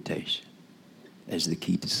good reputation. That is the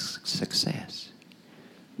key to success.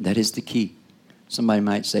 That is the key. Somebody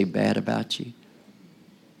might say bad about you,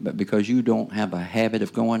 but because you don't have a habit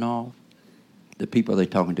of going off, the people they're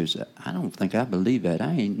talking to say, I don't think I believe that.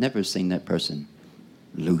 I ain't never seen that person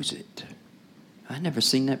lose it. I never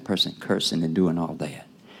seen that person cursing and doing all that.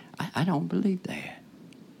 I don't believe that.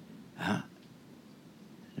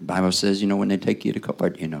 The Bible says, when they take you to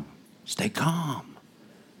court, stay calm.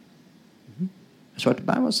 That's what the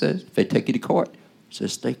Bible says. If they take you to court, it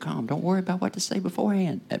says stay calm. Don't worry about what to say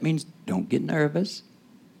beforehand. That means don't get nervous.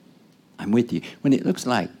 I'm with you. When it looks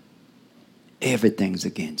like everything's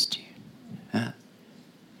against you.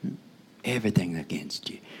 Everything's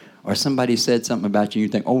against you. Or somebody said something about you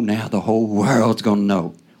and you think, now the whole world's going to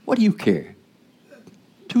know. What do you care?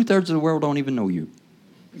 2/3 of the world don't even know you.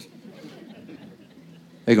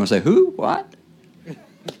 They're going to say, who? What?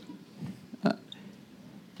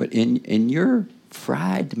 But in your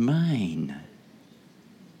fried mind,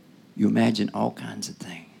 you imagine all kinds of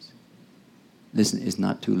things. Listen, it's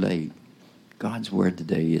not too late. God's word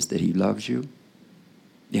today is that He loves you.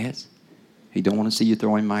 Yes. He don't want to see you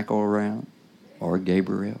throwing Michael around, or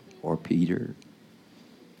Gabriel, or Peter,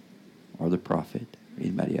 or the prophet,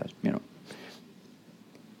 anybody else.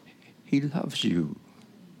 He loves you.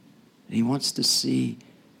 He wants to see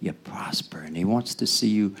you prosper, and He wants to see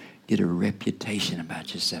you get a reputation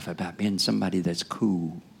about yourself, about being somebody that's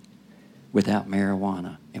cool, without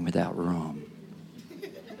marijuana and without rum.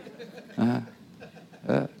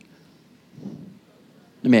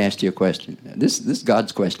 Let me ask you a question. This is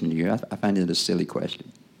God's question to you. I find it a silly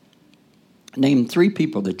question. Name 3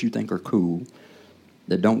 people that you think are cool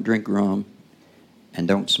that don't drink rum and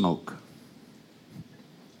don't smoke.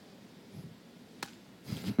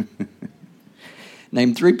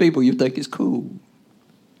 Name 3 people you think is cool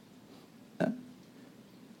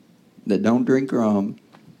that don't drink rum,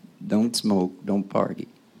 don't smoke, don't party.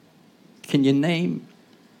 Can you name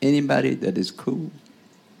anybody that is cool?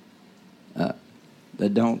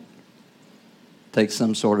 That don't take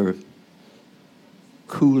some sort of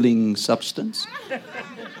cooling substance?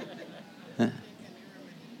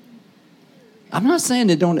 I'm not saying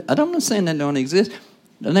they don't. I'm not saying they don't exist.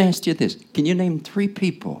 Let me ask you this: can you name 3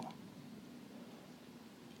 people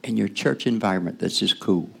in your church environment that's just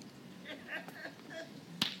cool?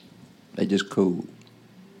 They just cool.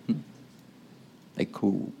 They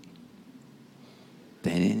cool.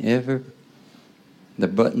 They ain't ever. The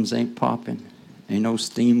buttons ain't popping. Ain't no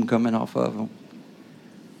steam coming off of them.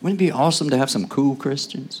 Wouldn't it be awesome to have some cool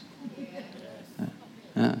Christians?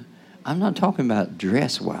 I'm not talking about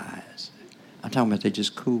dress-wise. I'm talking about they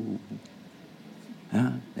just cool.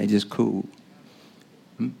 They just cool.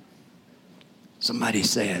 Somebody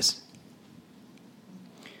says,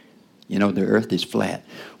 You know, the earth is flat.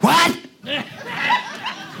 What?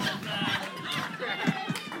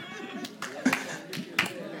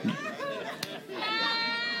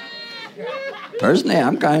 Personally,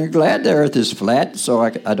 I'm kind of glad the earth is flat so I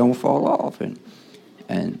don't fall off.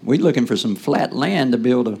 And we're looking for some flat land to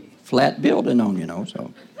build a flat building on, you know,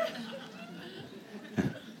 so.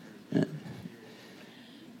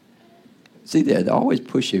 See, they always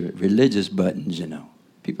push you religious buttons, you know.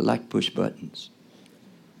 People like to push buttons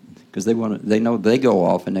because they know they go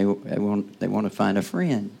off and they want to find a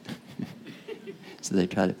friend. So they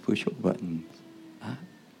try to push buttons.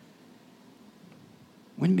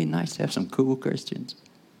 Wouldn't it be nice to have some cool Christians?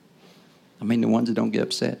 I mean, the ones that don't get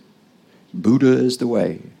upset. Buddha is the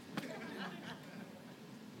way.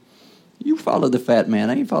 You follow the fat man.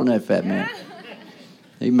 I ain't following that fat man.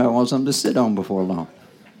 He might want something to sit on before long.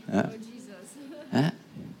 Huh?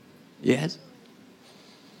 Yes?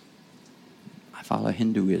 I follow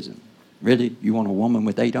Hinduism. Really? You want a woman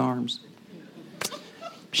with 8 arms?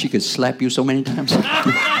 She could slap you so many times.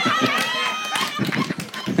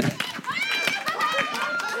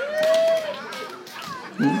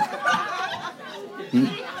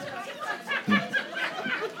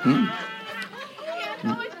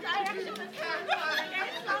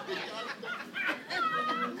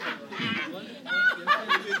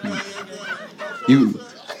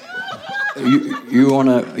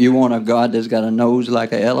 You want a God that's got a nose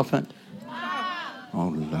like an elephant? Oh,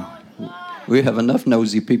 Lord. We have enough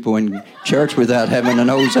nosy people in church without having a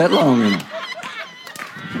nose that long, you know.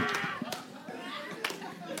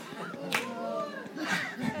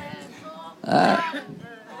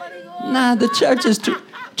 Nah, the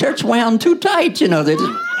church wound too tight, you know. They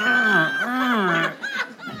just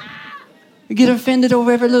you get offended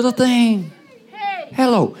over every little thing.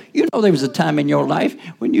 Hello, you know there was a time in your life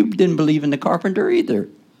when you didn't believe in the carpenter either.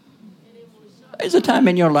 There's a time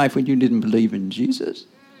in your life when you didn't believe in Jesus.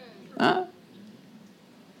 Huh?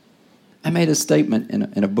 I made a statement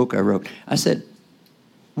in a book I wrote. I said,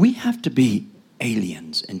 we have to be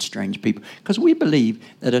aliens and strange people because we believe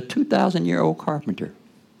that a 2,000-year-old carpenter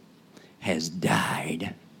has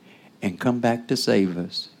died and come back to save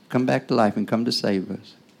us, come back to life and come to save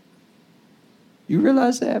us. You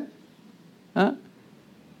realize that? Huh?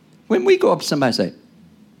 When we go up to somebody and say,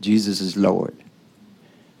 Jesus is Lord,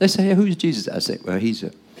 they say, hey, who's Jesus? I say, well, he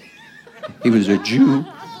was a Jew.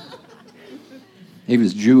 He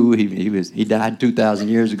was Jew. He died 2,000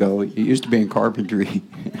 years ago. He used to be in carpentry.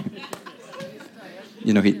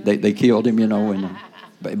 You know, they killed him, you know,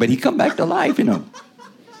 but he come back to life, you know.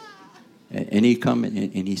 And he come and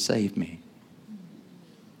he saved me.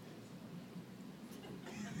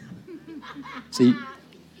 See,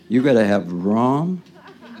 you got to have rum,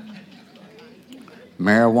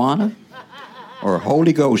 marijuana, or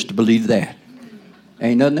Holy Ghost to believe that.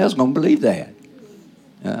 Ain't nothing else going to believe that.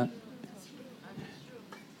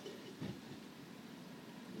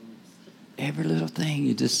 Every little thing,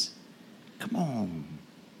 you just, come on.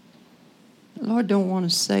 The Lord don't want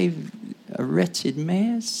to save a wretched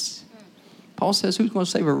mess. Paul says, who's going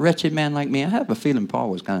to save a wretched man like me? I have a feeling Paul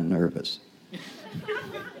was kind of nervous.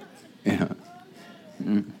 Yeah.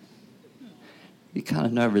 He's kind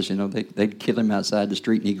of nervous, you know. They'd kill him outside the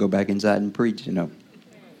street and he'd go back inside and preach, you know.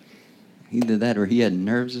 Either that or he had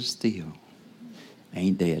nerves of steel.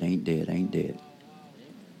 Ain't dead, ain't dead, ain't dead.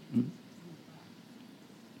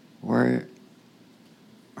 Where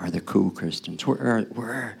are the cool Christians?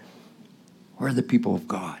 Where are the people of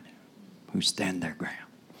God who stand their ground?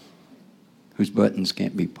 Whose buttons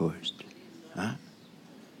can't be pushed? Huh?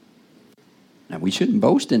 Now, we shouldn't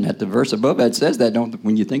boast in that. The verse above that says that,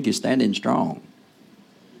 when you think you're standing strong.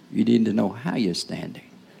 You need to know how you're standing.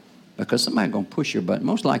 Because somebody's going to push your button.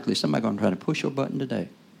 Most likely, somebody's going to try to push your button today.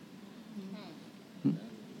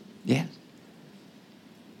 Yes.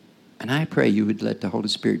 And I pray you would let the Holy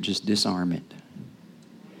Spirit just disarm it.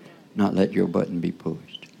 Not let your button be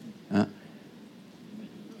pushed. Huh?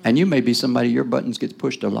 And you may be somebody, your buttons get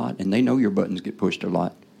pushed a lot, and they know your buttons get pushed a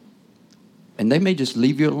lot. And they may just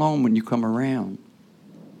leave you alone when you come around.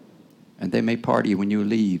 And they may party when you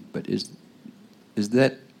leave. But is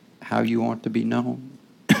that how you want to be known?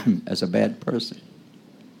 As a bad person?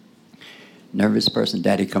 Nervous person.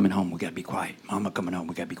 Daddy coming home, we got to be quiet. Mama coming home,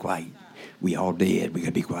 we got to be quiet. We all dead, we got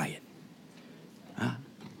to be quiet. Huh?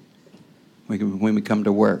 When we come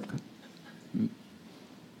to work.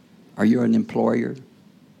 Are you an employer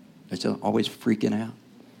that's always freaking out?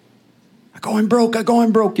 I'm going broke.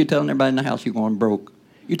 You're telling everybody in the house you're going broke.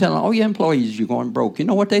 You're telling all your employees you're going broke. You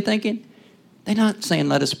know what they're thinking? They're not saying,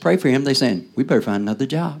 let us pray for him. They're saying, we better find another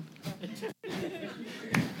job.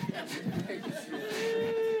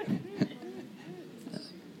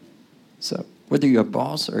 Whether you're a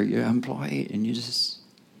boss or you're an employee, and you just,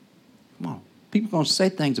 come on. People are going to say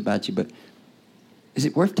things about you, but is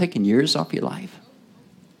it worth taking years off your life?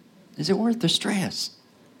 Is it worth the stress?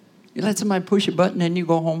 You let somebody push a button and you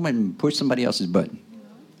go home and push somebody else's button.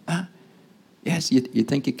 Huh? Yes, you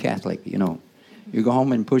think you're Catholic, you know. You go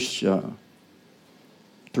home and push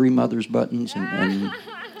 3 mothers' buttons and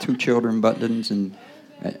 2 children buttons, and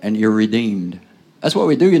you're redeemed. That's what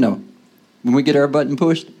we do, you know. When we get our button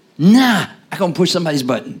pushed, nah, I'm going to push somebody's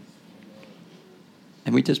button.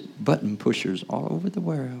 And we just button pushers all over the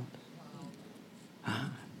world. Huh?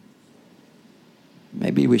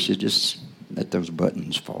 Maybe we should just let those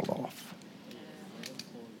buttons fall off.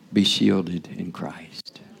 Be shielded in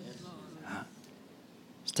Christ. Huh?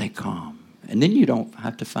 Stay calm. And then you don't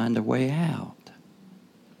have to find a way out.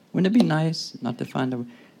 Wouldn't it be nice not to find a way?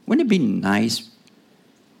 Wouldn't it be nice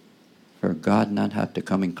for God not have to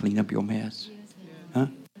come and clean up your mess? Huh?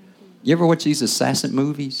 You ever watch these assassin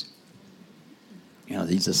movies? You know,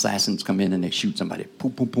 these assassins come in and they shoot somebody.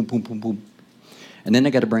 Boom, boom, boom, boom, boom, boom. And then they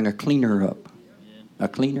got to bring a cleaner up. A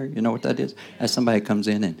cleaner, you know what that is? That's somebody comes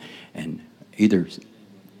in and either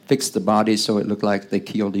fix the bodies so it looked like they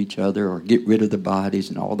killed each other, or get rid of the bodies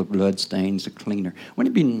and all the blood stains, the cleaner.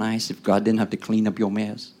 Wouldn't it be nice if God didn't have to clean up your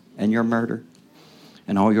mess and your murder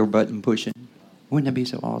and all your button pushing? Wouldn't that be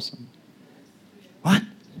so awesome? What?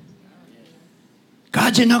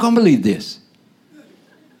 God, you're not going to believe this.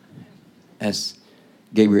 That's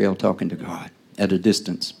Gabriel talking to God at a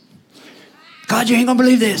distance. God, you ain't going to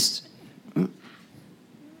believe this.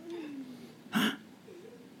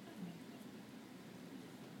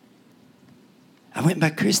 I went by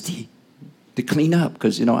Christy to clean up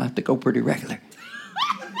because, you know, I have to go pretty regular.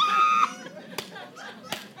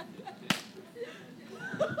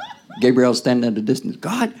 Gabriel's standing at a distance.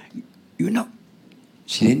 God, you know,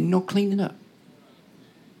 she didn't know cleaning up.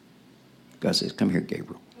 God says, come here,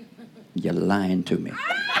 Gabriel. You're lying to me.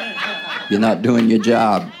 You're not doing your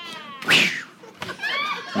job.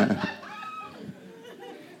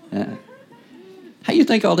 How you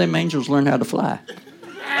think all them angels learn how to fly?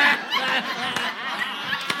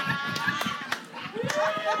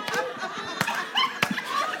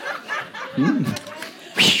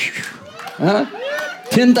 Huh?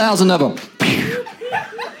 10,000 of them.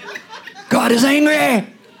 God is angry.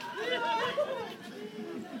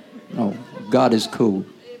 No, God is cool.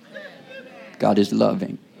 God is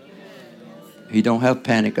loving. He don't have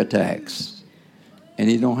panic attacks. And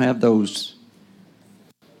he don't have those.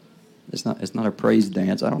 It's not a praise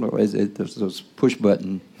dance. I don't know. It's those push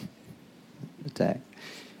button attack.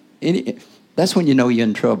 That's when you know you're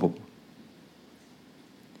in trouble.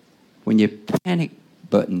 When your panic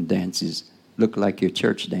button dances look like your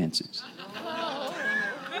church dances.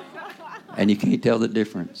 And you can't tell the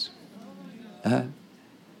difference.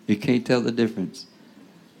 You can't tell the difference.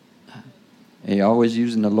 And you're always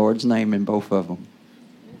using the Lord's name in both of them.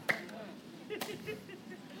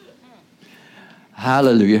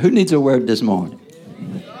 Hallelujah. Who needs a word this morning?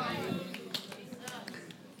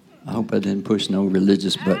 I hope I didn't push no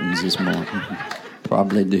religious buttons this morning.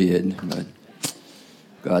 Probably did, but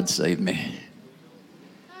God save me.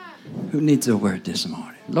 Who needs a word this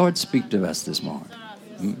morning? Lord, speak to us this morning.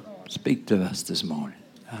 Speak to us this morning.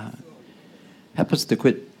 Help us to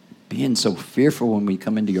quit being so fearful when we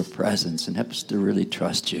come into your presence, and help us to really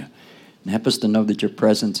trust you. And help us to know that your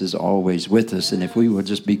presence is always with us. And if we will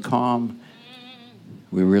just be calm,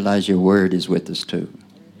 we realize your word is with us too.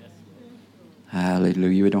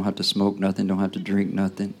 Hallelujah. We don't have to smoke nothing, don't have to drink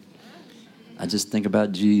nothing. I just think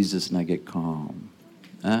about Jesus and I get calm.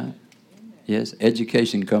 Yes,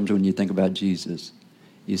 education comes when you think about Jesus.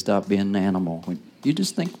 You stop being an animal. When you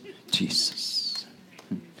just think, Jesus.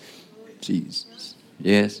 Jesus.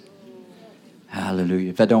 Yes. Hallelujah.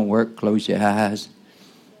 If that don't work, close your eyes.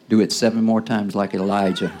 Do it 7 more times like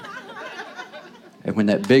Elijah. And when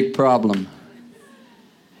that big problem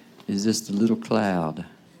is just a little cloud,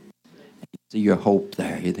 you see your hope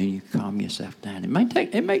there, then you calm yourself down.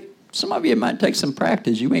 Some of you, it might take some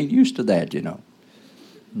practice. You ain't used to that, you know.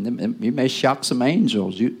 You may shock some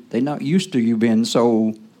angels. They're not used to you being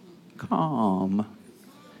so calm.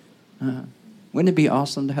 Wouldn't it be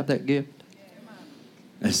awesome to have that gift?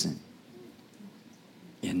 Listen,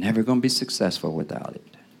 you're never going to be successful without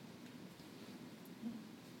it.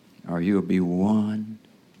 Or you'll be one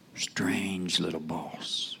strange little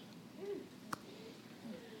boss.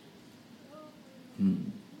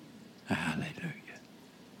 Hallelujah.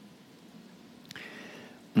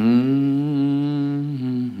 Mm-hmm.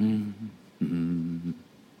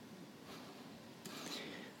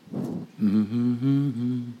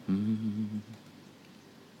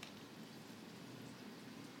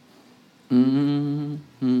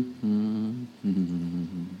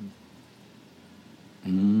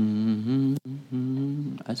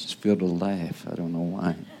 feel to laugh. I don't know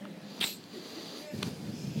why.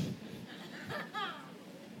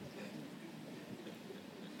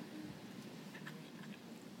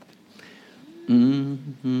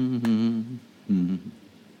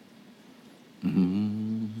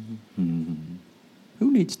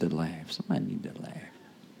 Who needs to laugh? Somebody needs to laugh.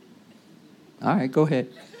 All right, go ahead.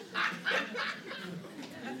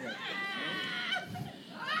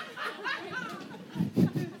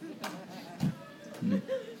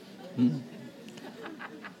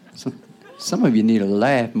 Some of you need a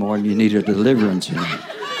laugh more than you need a deliverance. You know?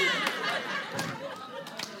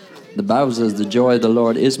 The Bible says the joy of the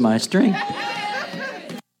Lord is my strength.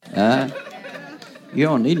 You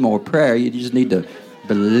don't need more prayer. You just need to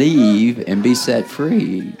believe and be set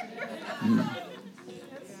free.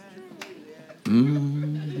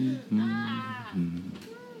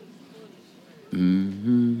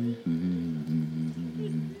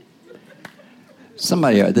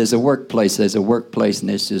 Somebody, there's a workplace and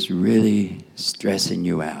it's just really stressing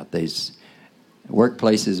you out.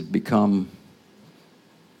 Workplaces become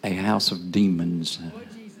a house of demons.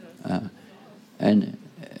 And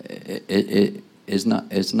it's not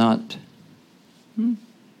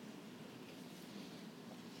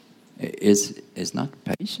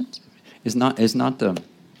patience. It's not the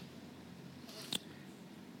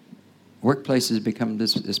workplaces become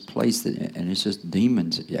this place and it's just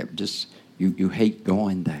demons. You hate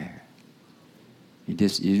going there. You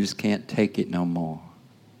just can't take it no more.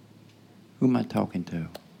 Who am I talking to?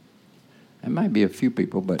 It might be a few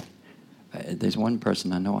people, but there's one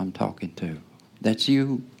person I know I'm talking to. That's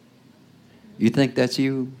you. You think that's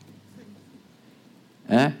you?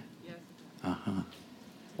 Huh? Yes. Uh-huh.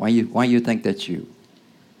 Why you think that's you?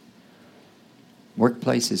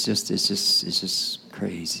 Workplace is just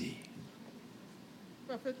crazy.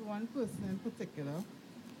 Prophet, one person in particular.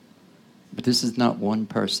 But this is not one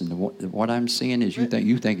person. What I'm seeing is you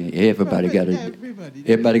think everybody got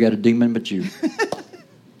a demon but you.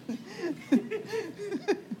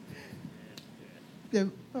 The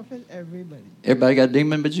prophet, everybody. Everybody got a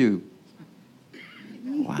demon but you.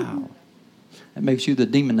 Wow. That makes you the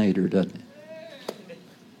demonator, doesn't it?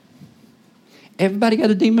 Everybody got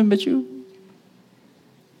a demon but you.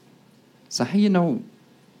 So how you know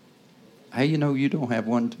you don't have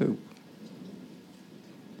one too?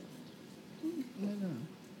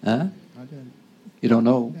 Huh? I don't. You don't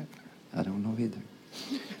know? I don't know either.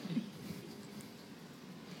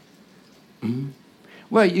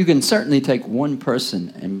 Well, you can certainly take one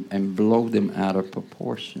person and blow them out of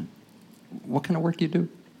proportion. What kind of work do you do?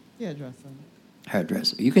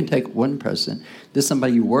 Hairdresser. You can take one person. This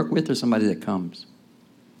somebody you work with or somebody that comes?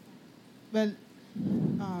 Well,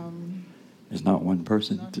 there's not one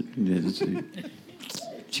person.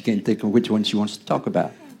 She can't think of which one she wants to talk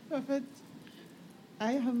about. Prophet,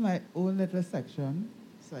 I have my own little section,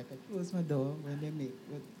 so I can close my door when they make.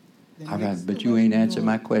 All right, but you ain't answered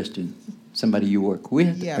my question. Somebody you work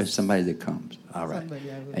with or somebody that comes? All right.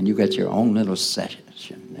 And you got your own little section.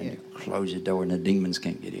 And you close your door and the demons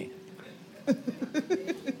can't get in.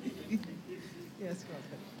 Yes,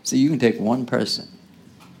 Prophet. So you can take one person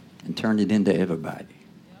and turn it into everybody.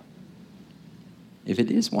 If it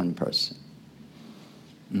is one person.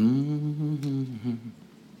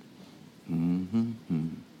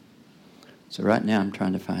 So right now I'm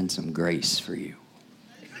trying to find some grace for you.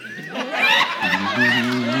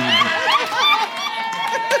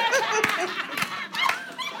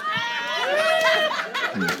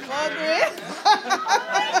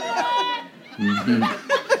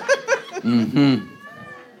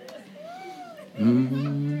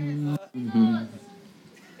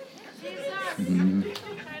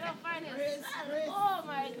 Oh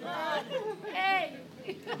my God. Hey.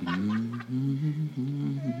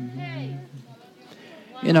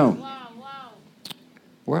 You know,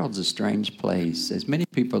 world's a strange place. There's many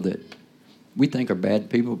people that we think are bad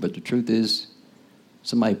people, but the truth is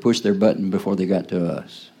somebody pushed their button before they got to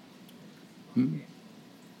us.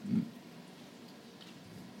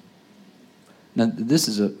 Now, this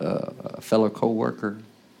is a fellow co-worker.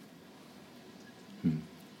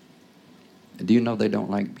 Do you know they don't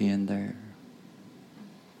like being there?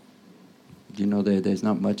 Do you know that there's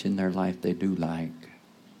not much in their life they do like?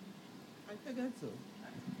 I figured so.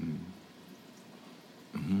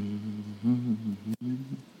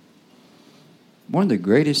 One of the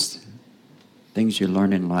greatest things you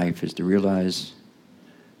learn in life is to realize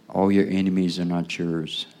all your enemies are not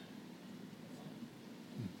yours.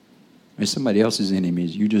 They're somebody else's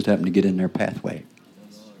enemies. You just happen to get in their pathway.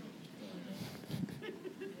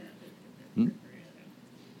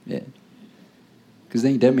 Yeah. Because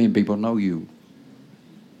ain't that many people know you.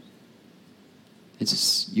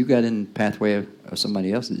 It's you got in the pathway of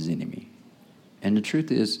somebody else's enemy. And the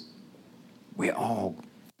truth is,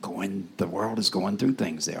 the world is going through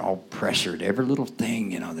things. They're all pressured. Every little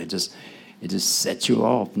thing, it just sets you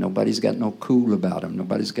off. Nobody's got no cool about them.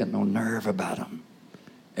 Nobody's got no nerve about them.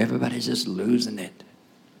 Everybody's just losing it.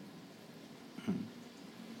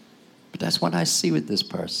 But that's what I see with this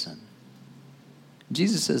person.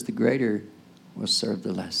 Jesus says the greater will serve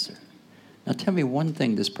the lesser. Now tell me one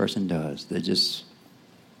thing this person does that just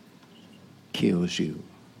kills you.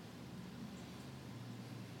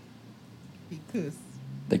 He curse.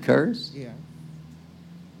 They curse? Yeah.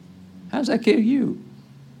 How does that kill you?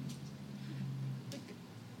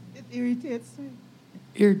 It irritates me.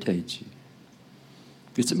 Irritates you.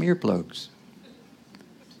 Get some earplugs.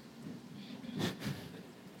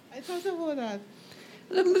 I thought about that.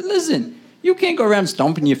 Listen, you can't go around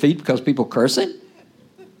stomping your feet because people cursing.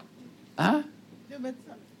 Huh? Yeah, but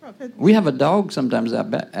Prophet, We have a dog sometimes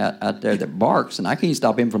out there that barks, and I can't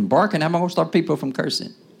stop him from barking. How am I going to stop people from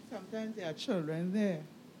cursing? sometimes there are children there.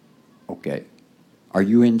 Okay. Are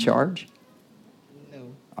you in charge?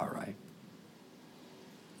 No. All right.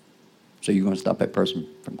 So you're going to stop that person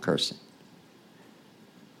from cursing.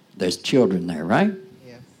 There's children there, right?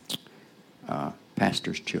 Yes.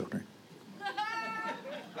 Pastor's children.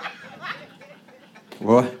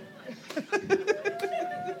 What?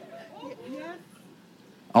 Yes.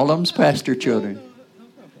 All of them's pastor children.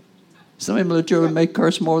 Some of them little children may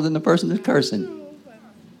curse more than the person that's cursing.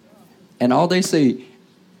 And all they see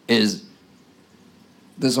is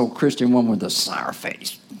this old Christian woman with a sour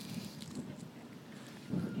face.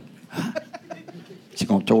 She's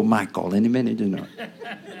going to throw a mic all any minute,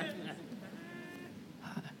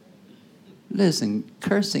 Listen,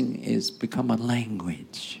 cursing has become a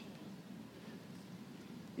language.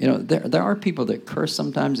 There are people that curse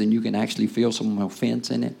sometimes and you can actually feel some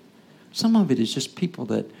offense in it. Some of it is just people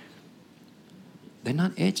that they're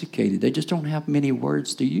not educated. They just don't have many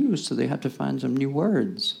words to use, so they have to find some new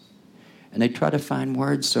words. And they try to find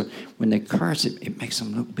words so when they curse, it makes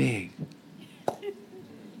them look big.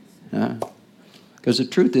 Because the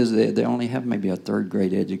truth is they only have maybe a third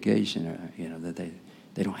grade education, or, that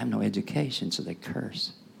they don't have no education, so they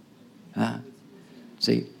curse.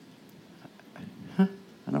 See, I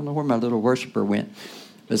don't know where my little worshiper went,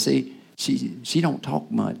 but see, she don't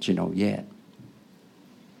talk much, yet.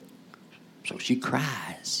 So she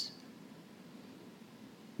cries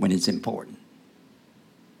when it's important.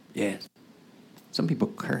 Yes. Some people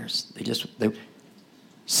curse. They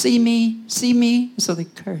see me, so they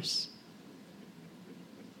curse.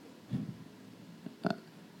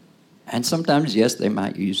 And sometimes, yes, they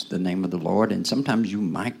might use the name of the Lord, and sometimes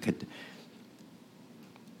you could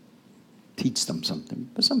teach them something,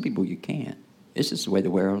 but some people you can't. It's just the way the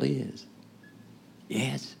world is.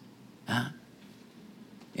 Yes.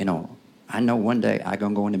 I know one day I'm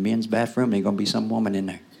going to go in the men's bathroom and there's going to be some woman in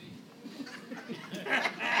there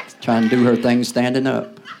trying to do her thing standing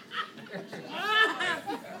up.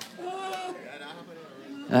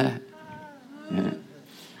 Yeah.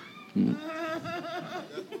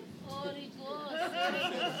 Holy Ghost.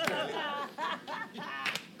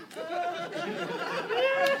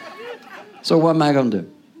 So what am I going to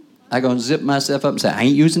do? I'm going to zip myself up and say, I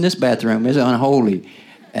ain't using this bathroom. It's unholy.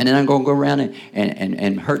 And then I'm going to go around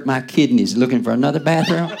and hurt my kidneys looking for another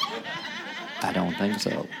bathroom? I don't think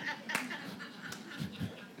so.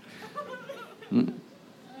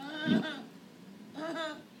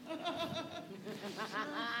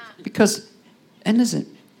 Because, and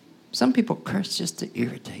listen, some people curse just to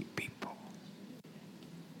irritate people.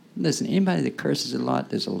 Listen, anybody that curses a lot,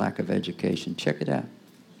 there's a lack of education. Check it out.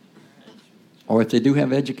 Or if they do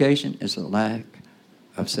have education, it's a lack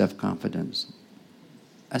of self-confidence.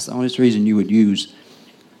 That's the only reason you would use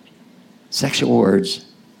sexual words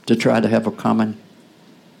to try to have a common,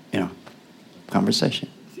 conversation.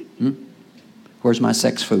 Where's my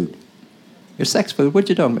sex food? Your sex food? What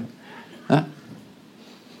you talking about? Huh?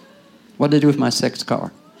 What did they do with my sex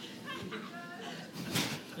car?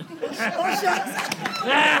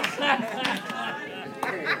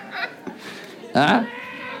 Huh?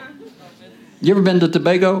 You ever been to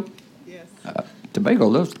Tobago? Yes. Tobago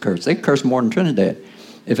loves to curse. They curse more than Trinidad.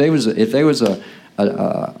 If there was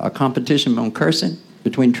a competition on cursing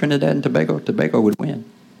between Trinidad and Tobago, Tobago would win.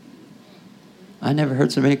 I never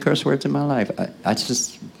heard so many curse words in my life. I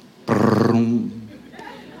just,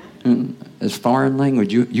 it's foreign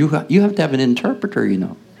language. You have to have an interpreter,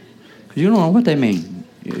 because you don't know what they mean.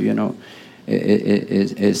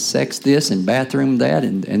 Is sex this and bathroom that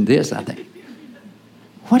and this? I think.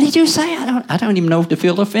 What did you say? I don't even know if to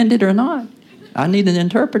feel offended or not. I need an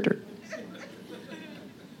interpreter.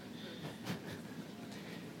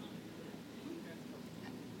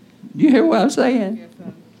 You hear what I'm saying? Yes,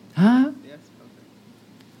 sir. Huh? Yes, Prophet.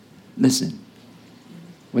 Listen,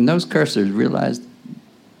 when those cursers realized,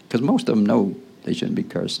 because most of them know they shouldn't be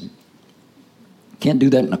cursing. Can't do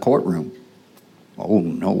that in a courtroom. Oh,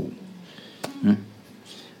 no.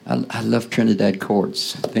 I love Trinidad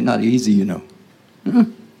courts. They're not easy, you know.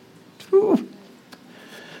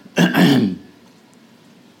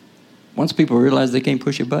 Once people realize they can't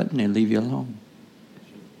push a button, they leave you alone.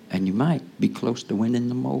 And you might be close to winning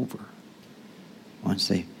them over once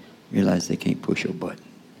they realize they can't push your button.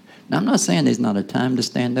 Now, I'm not saying there's not a time to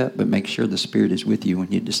stand up, but make sure the Spirit is with you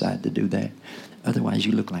when you decide to do that. Otherwise,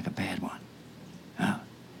 you look like a bad one. Huh?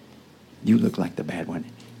 You look like the bad one.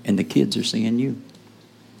 And the kids are seeing you.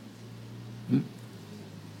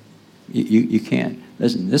 You can't.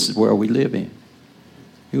 Listen, this is where we live in.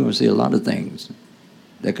 You're going to see a lot of things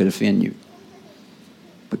that could offend you.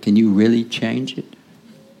 But can you really change it?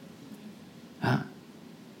 Huh?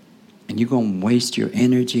 And you're going to waste your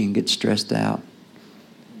energy and get stressed out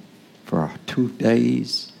for 2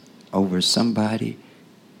 days over somebody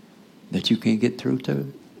that you can't get through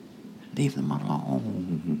to? Leave them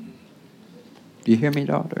alone. Do you hear me,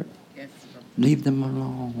 daughter? Yes, Leave them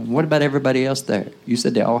alone. What about everybody else there? You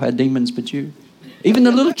said they all had demons but you? Even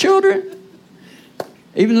the little children?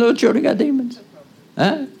 Even the little children got demons?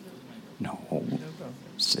 Huh? No.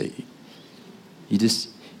 See. You just...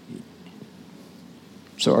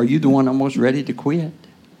 So are you the one almost ready to quit?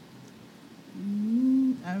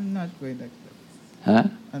 I'm not going to quit. Huh?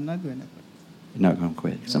 I'm not going to quit. You're not going to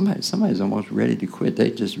quit. Somebody's almost ready to quit.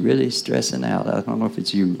 They're just really stressing out. I don't know if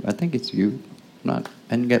it's you. I think it's you. I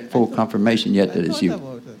didn't get full confirmation yet that it's you. I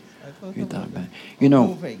thought You about thought it. about it. You know,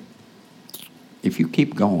 Moving. if you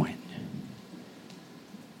keep going,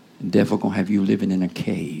 the devil going to have you living in a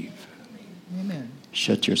cave. Amen.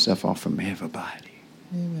 Shut yourself off from everybody.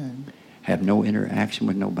 Amen. Have no interaction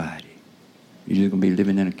with nobody. You're just going to be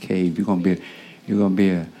living in a cave. You're going to be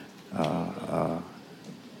a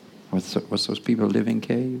what's those people who live in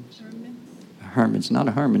caves? Hermits. Not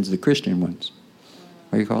a hermits, the Christian ones.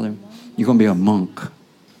 What do you call them? You're going to be a monk.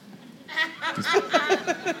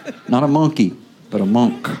 Not a monkey, but a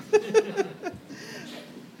monk.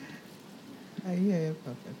 I hear you,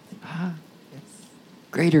 Prophet. Ah, Yes.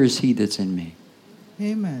 greater is he that's in me.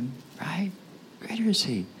 Amen. Right? Greater is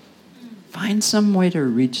he. Find some way to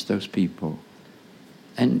reach those people.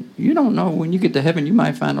 And you don't know, when you get to heaven, you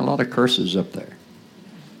might find a lot of curses up there.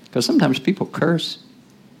 Because sometimes people curse,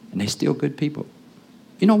 and they're still good people.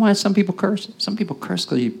 You know why some people curse? Some people curse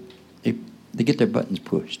because they get their buttons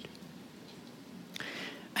pushed.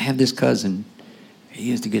 I have this cousin. He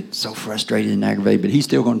used to get so frustrated and aggravated, but he's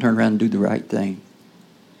still going to turn around and do the right thing.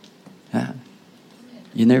 Huh?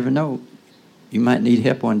 You never know. You might need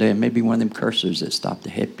help one day, and maybe one of them cursors that stop to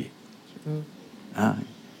help you.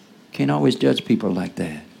 Can't always judge people like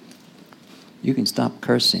that. You can stop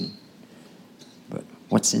cursing, but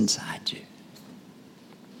what's inside you?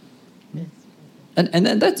 Yes. And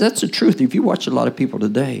that's the truth. If you watch a lot of people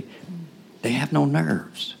today, they have no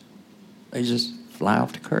nerves. They just fly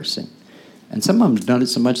off to cursing. And some of them have done it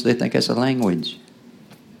so much they think it's a language.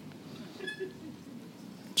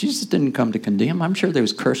 Jesus didn't come to condemn. I'm sure there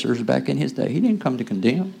was cursors back in his day. He didn't come to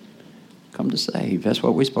condemn. Come to save. That's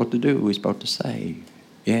what we're supposed to do. We're supposed to save.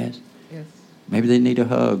 Yes? Yes. Maybe they need a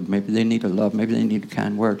hug. Maybe they need a love. Maybe they need a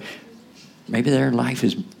kind word. Maybe their life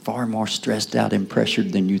is far more stressed out and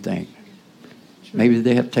pressured than you think. True. Maybe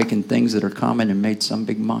they have taken things that are common and made some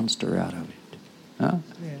big monster out of it. Huh?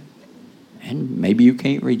 Yeah. And maybe you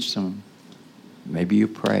can't reach them. Maybe you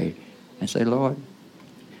pray and say, Lord,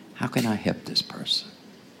 how can I help this person?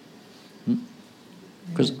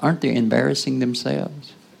 Because aren't they embarrassing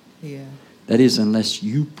themselves? Yeah. That is, unless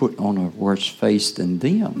you put on a worse face than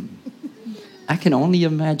them. I can only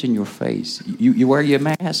imagine your face. You wear your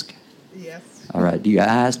mask? Yes. All right. Do your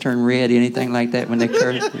eyes turn red, anything like that when they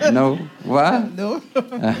curse? No? Why? No.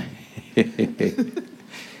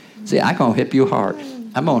 See, I'm going to help you hard.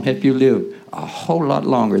 I'm going to help you live a whole lot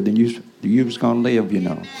longer than you was going to live, you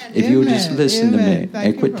know. If you'll just Amen. listen to me Amen. Thank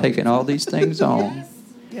and you, quit Prophet. taking all these things on.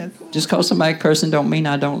 Yes. Just because somebody cursing don't mean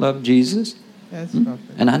I don't love Jesus. Yes, Prophet.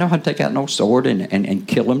 And I know how to take out no sword and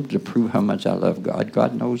kill him to prove how much I love God.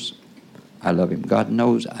 God knows I love him. God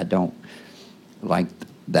knows I don't like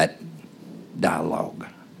that dialogue.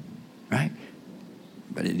 Right?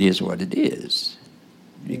 But it is what it is.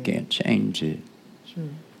 You can't change it.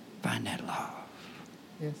 True. Find that love.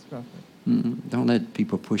 Yes, Prophet. Don't let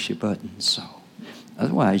people push your buttons. So,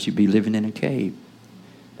 otherwise, you'd be living in a cave.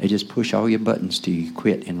 They just push all your buttons till you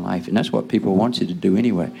quit in life. And that's what people want you to do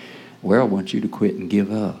anyway. The world wants you to quit and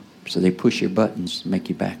give up. So they push your buttons to make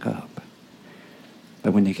you back up.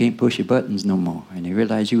 But when they can't push your buttons no more and they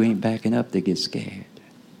realize you ain't backing up, they get scared.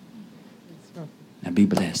 Yes, Prophet. Now be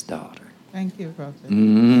blessed, daughter. Thank you, Prophet.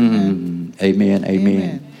 Amen. Amen.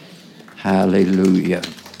 Amen. Hallelujah.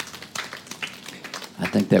 I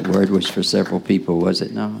think that word was for several people, was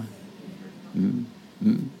it not?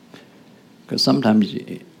 Because sometimes,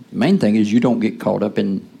 main thing is you don't get caught up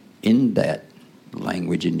in that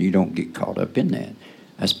language, and you don't get caught up in that.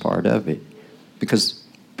 That's part of it. Because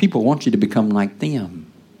people want you to become like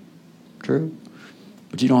them. True?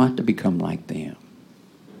 But you don't have to become like them.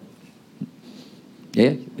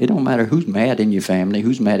 Yeah, it don't matter who's mad in your family,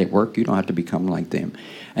 who's mad at work, you don't have to become like them.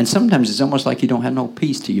 And sometimes it's almost like you don't have no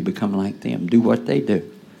peace till you become like them. Do what they do.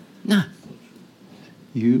 Nah.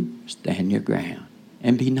 You stand your ground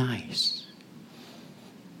and be nice.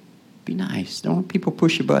 Be nice. Don't let people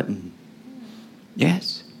push your button.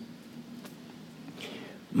 Yes?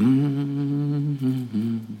 Mm-hmm.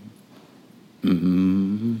 Mm-hmm.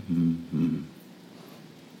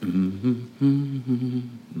 Mm-hmm.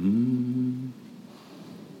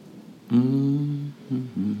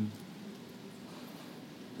 Mm-hmm.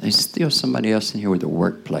 There's still somebody else in here with the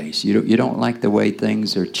workplace. You don't like the way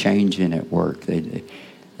things are changing at work.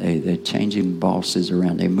 They're changing bosses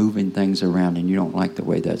around. They're moving things around, and you don't like the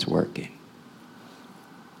way that's working.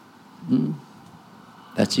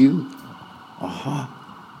 That's you? Uh-huh.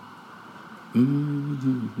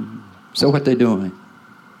 Mm-hmm. So what they doing?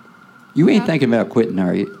 You ain't thinking about quitting,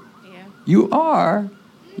 are you? Yeah. You are.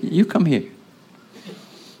 You come here.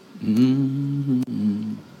 Mm-hmm.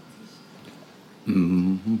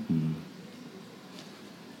 Mm-hmm.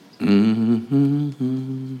 Mm-hmm.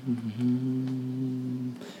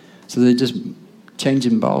 So they're just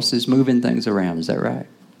changing bosses, moving things around. Is that right?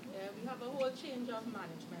 Yeah, we have a whole change of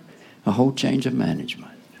management. A whole change of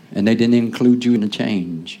management. And they didn't include you in the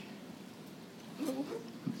change.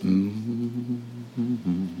 Mm-hmm.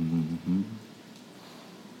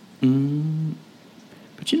 Mm-hmm.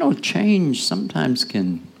 But you know, change sometimes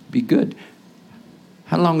can be good.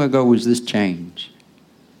 How long ago was this change?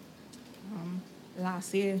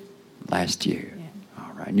 Last year. Last year. Yeah.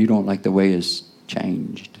 All right. And you don't like the way it's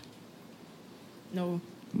changed? No.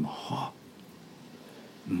 Oh.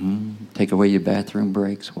 Take away your bathroom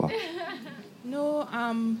breaks? What? No,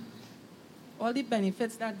 all the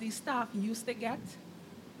benefits that the staff used to get,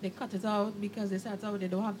 they cut it out because they said they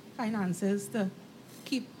don't have finances to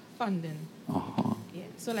keep funding. Uh-huh. Yeah.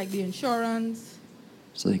 So like the insurance.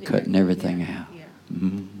 So they're cutting everything out. Yeah.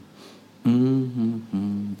 Mm-hmm.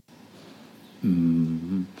 Mm-hmm.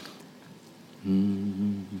 Mm-hmm.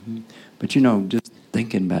 Mm-hmm. But you know, just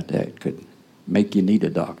thinking about that could make you need a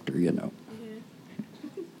doctor, you know.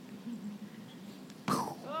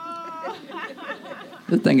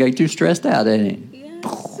 This thing got you stressed out, ain't it? Yes.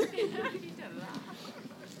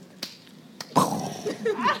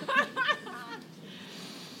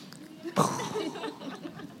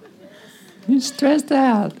 You stressed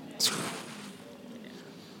out.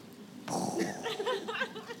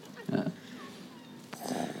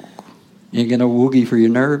 You ain't got no woogie for your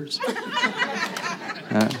nerves?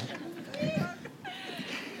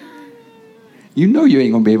 You know you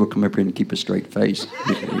ain't going to be able to come up here and keep a straight face.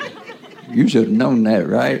 You should have known that,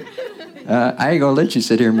 right? I ain't going to let you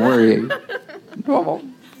sit here and worry.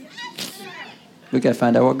 We got to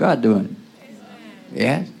find out what God's doing.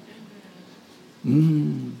 Yeah?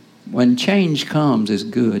 When change comes, it's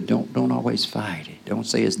good. Don't always fight it. Don't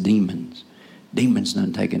say it's demons. Demons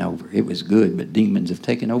done taken over. It was good, but demons have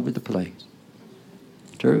taken over the place.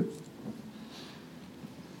 True?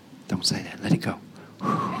 Don't say that. Let it go.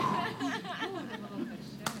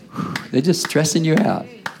 They're just stressing you out.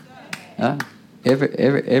 Huh? Every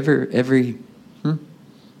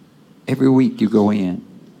week you go in.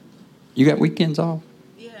 You got weekends off?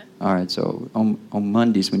 Yeah. All right, so on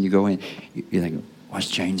Mondays when you go in, you think, what's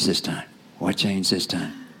changed this time? What changed this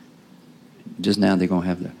time? Just now they're going to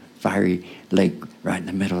have the fiery lake right in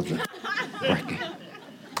the middle of the working.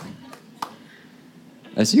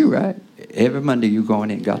 That's you, right? Every Monday you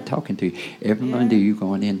going in, God talking to you. Every Monday you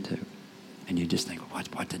going into, and you just think,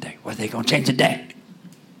 what today? What are they going to change today?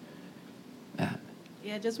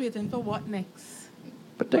 Yeah, just waiting for what next.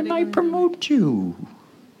 But they might promote you.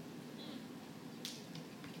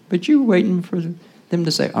 But you waiting for them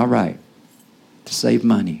to say, all right, to save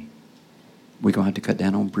money, we're going to have to cut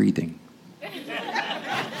down on breathing.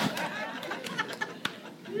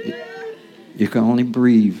 You can only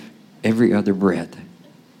breathe every other breath.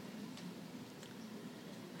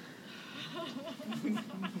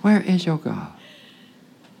 Where is your God?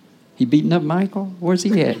 He beating up Michael? Where's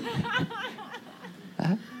he at?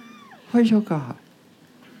 Huh? Where's your God?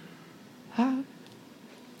 Huh?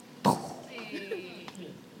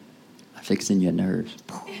 fixing your nerves.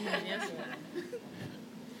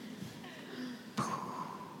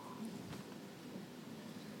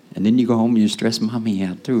 And then you go home and you stress mommy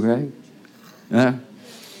out too, right? Huh?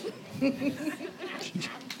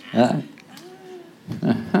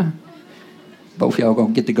 Both of y'all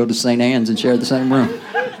going to get to go to St. Anne's and share the same room.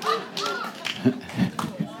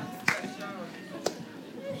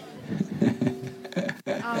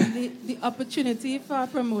 The opportunity for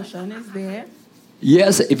promotion is there.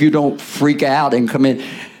 Yes, if you don't freak out and come in.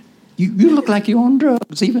 You look like you're on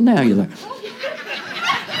drugs even now. You're like...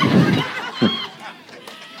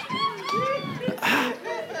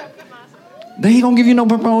 They ain't going to give you no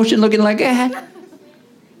promotion looking like that.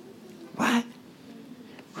 What?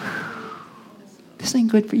 This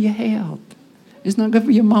ain't good for your health. It's not good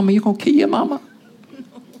for your mama. You're going to kill your mama?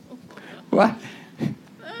 What?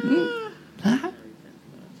 Huh?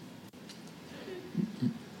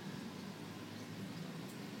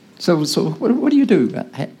 So what do you do?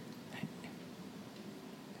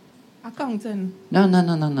 Accounting.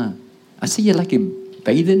 No. I see you like you're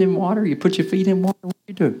bathing in water. You put your feet in water. What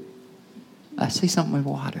do you do? I see something with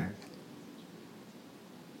water.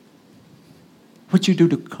 What you do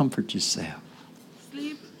to comfort yourself?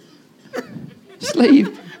 Sleep. Sleep.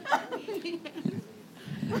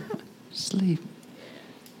 Sleep.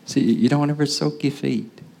 See, you don't ever soak your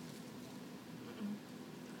feet.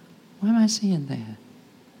 Why am I seeing that?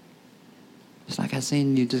 It's like I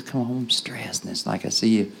seen you just come home stressed, and it's like I see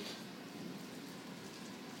you.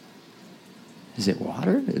 Is it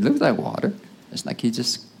water? It looks like water. It's like you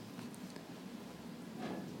just...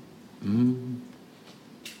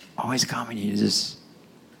 always calm and you just...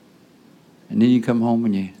 And then you come home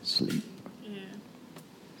and you sleep.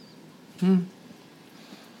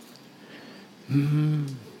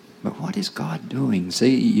 But what is God doing?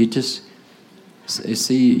 See, you just...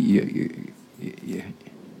 See,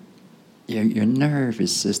 your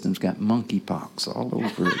nervous system's got monkeypox all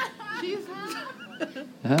over it.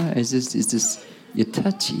 It's just, you're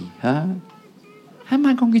touchy, huh? How am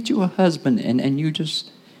I going to get you a husband and you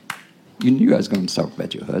just... You knew I was going to talk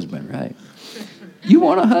about your husband, right? You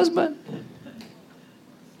want a husband? Do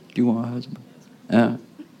you want a husband?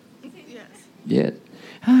 Yes. Yes.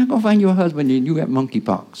 How am I going to find you a husband and you got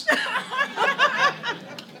monkeypox?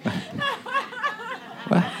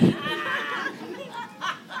 What?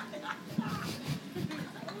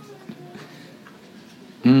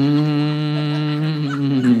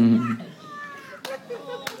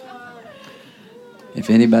 If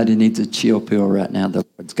anybody needs a chill pill right now, the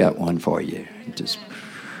Lord's got one for you. Just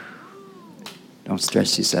don't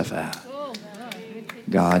stress yourself out.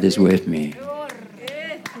 God is with me.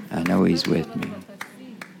 I know He's with me.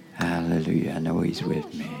 Hallelujah. I know He's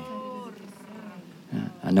with me.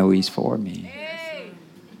 I know He's for me.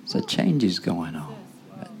 So changes going on.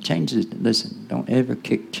 Changes, listen, don't ever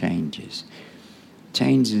kick changes.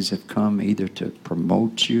 Changes have come either to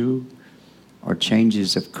promote you or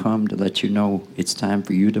changes have come to let you know it's time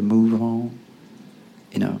for you to move on.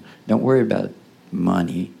 You know, don't worry about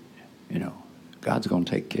money. You know, God's going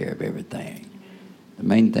to take care of everything. The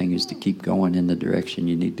main thing is to keep going in the direction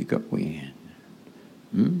you need to go in.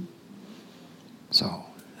 So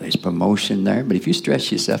there's promotion there, but if you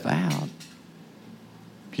stress yourself out,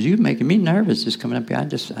 because you're making me nervous just coming up here, I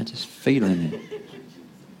just feeling it.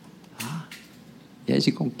 Huh? Yeah, is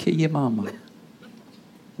he going to kill your mama?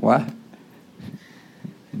 What?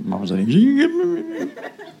 Mama's like,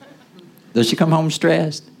 does she come home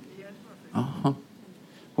stressed? Uh-huh.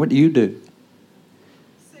 What do you do?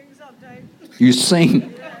 Sing sometimes. You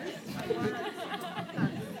sing?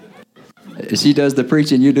 She does the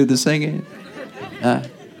preaching, you do the singing?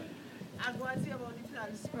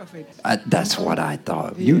 That's what I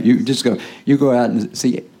thought. Yes. You just go. You go out and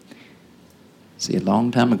see. See, a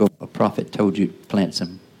long time ago, a prophet told you to plant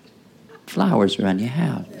some flowers around your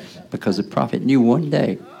house because the prophet knew one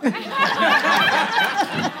day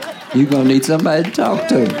you're gonna need somebody to talk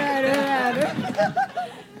to.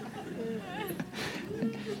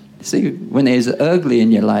 See, when there's ugly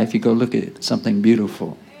in your life, you go look at something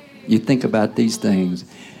beautiful. You think about these things,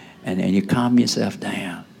 and you calm yourself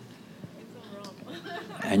down.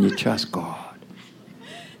 And you trust God.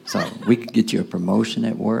 So we could get you a promotion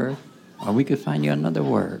at work, or we could find you another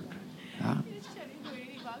work.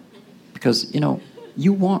 Because, you know,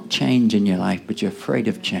 you want change in your life, but you're afraid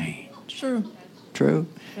of change. True?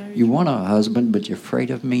 You want a husband, but you're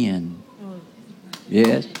afraid of men.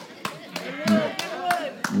 Yes?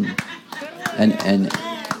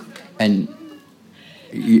 And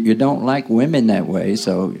you don't like women that way,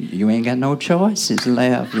 so you ain't got no choices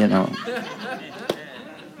left, you know.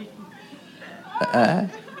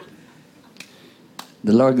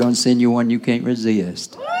 The Lord going to send you one you can't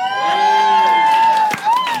resist.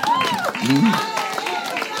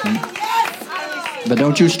 But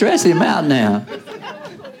don't you stress him out now.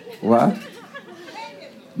 What?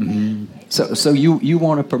 So you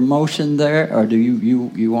want a promotion there, or do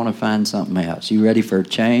you want to find something else? You ready for a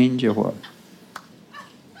change or what?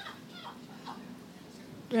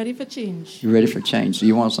 Ready for change. You ready for change? So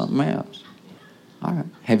you want something else? All right.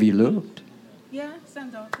 Have you looked? Yeah,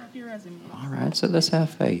 send out your resume. All right. So let's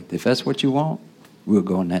have faith. If that's what you want, we'll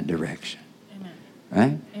go in that direction. Amen.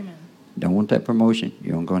 Right? Amen. Don't want that promotion?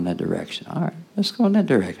 You don't go in that direction. All right. Let's go in that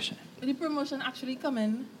direction. The promotion actually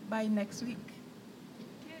coming by next week.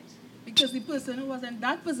 Because the person who was in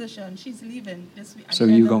that position, she's leaving this week. So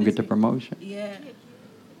you going to get the promotion? Yeah.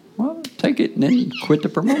 Well, take it and then quit the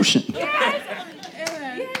promotion.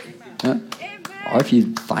 Huh? Or if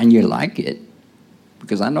you find you like it,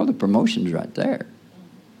 because I know the promotion's right there.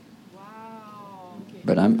 Wow.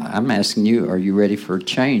 But I'm asking you, are you ready for a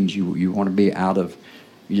change? You want to be out of,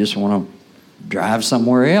 you just want to drive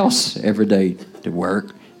somewhere else every day to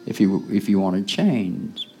work if you want to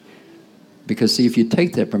change. Because see, if you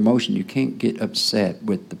take that promotion, you can't get upset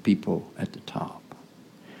with the people at the top.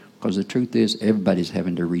 Because the truth is, everybody's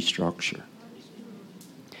having to restructure.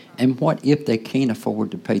 And what if they can't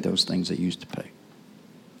afford to pay those things they used to pay?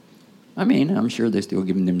 I mean, I'm sure they're still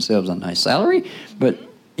giving themselves a nice salary, but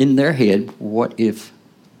in their head, what if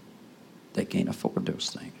they can't afford those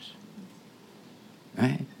things?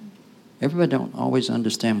 Right? Everybody don't always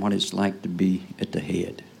understand what it's like to be at the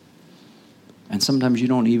head. And sometimes you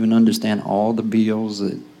don't even understand all the bills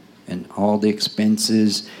and all the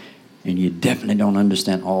expenses, and you definitely don't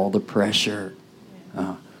understand all the pressure.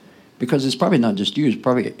 Because it's probably not just you, it's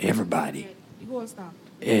probably everybody. The whole staff.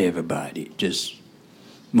 Everybody. Just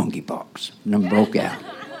monkeypox. Them broke out.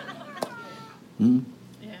 Yeah.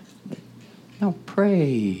 Now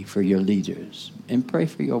pray for your leaders and pray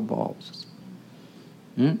for your boss.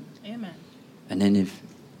 Amen. And then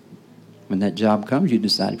when that job comes, you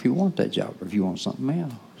decide if you want that job or if you want something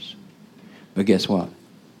else. But guess what?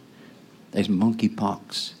 There's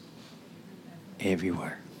monkeypox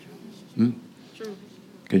everywhere. True.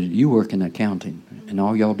 Because you work in accounting, and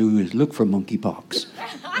all y'all do is look for monkeypox.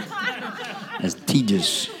 As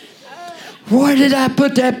teachers. Where did I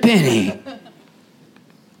put that penny?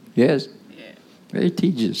 Yes. Yeah. Very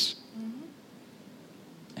tedious.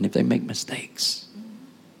 And if they make mistakes,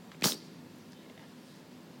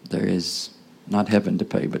 there is not heaven to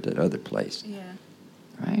pay, but that other place. Yeah.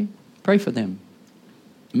 Right? Pray for them.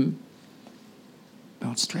 Don't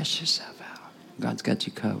stress yourself out. God's got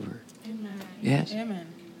you covered. Amen. Yes? Amen.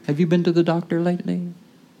 Have you been to the doctor lately?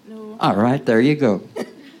 No. All right, there you go.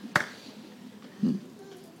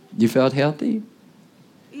 You felt healthy?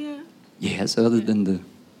 Yeah. Yes, other than the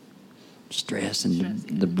stress and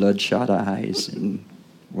the bloodshot eyes and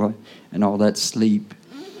what and all that sleep.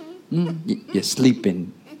 You're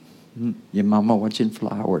sleeping. Your mama watching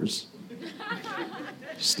flowers.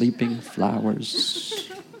 Sleeping, flowers,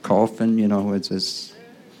 coughing, it's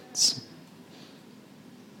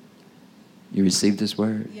you receive this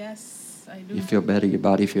word? Yes, I do. You feel better? Your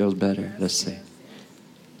body feels better? Yes, Let's see. yes,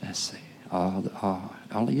 yes. Let's see.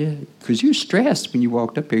 Yeah. Because you're stressed when you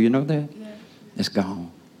walked up here. You know that? Yeah. It's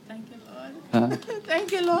gone. Thank you, Lord. Huh?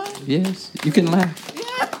 Thank you, Lord. Yes. You can laugh.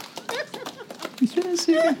 Yeah. Yes,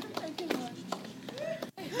 yeah. Thank you, Lord.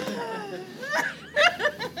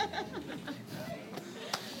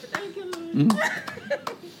 Thank you, Lord.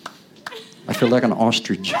 I feel like an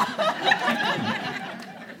ostrich.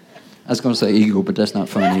 I was going to say eagle, but that's not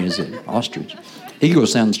funny, is it? Ostrich. Eagle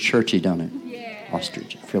sounds churchy, don't it? Yeah.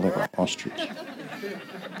 Ostrich. I feel like an ostrich.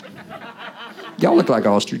 Y'all look like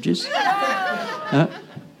ostriches. Huh?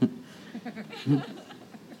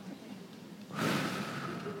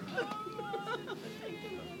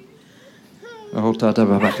 Oh, tata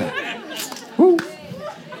babaka. Woo.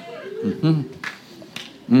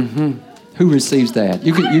 Who receives that?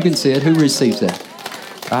 You can say it. Who receives that?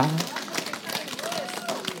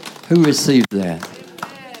 Who receives that?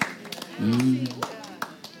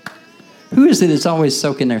 Who is it that's always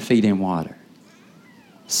soaking their feet in water?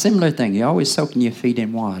 Similar thing. You're always soaking your feet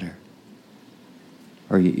in water.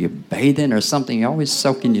 Or you're bathing or something. You're always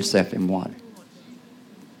soaking yourself in water.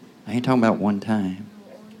 I ain't talking about one time.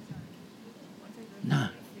 No.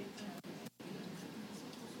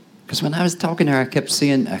 Because when I was talking to her, I kept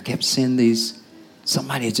seeing these,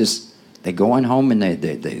 somebody just, they're going home and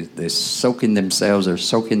they're soaking themselves or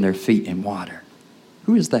soaking their feet in water.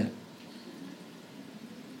 Who is that?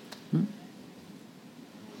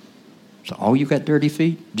 So all you got dirty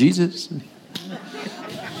feet? Jesus?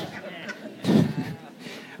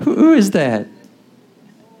 Who is that?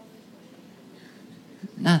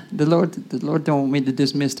 The Lord don't want me to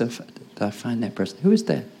dismiss to find that person. Who is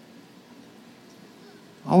that?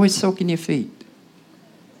 Always soaking your feet.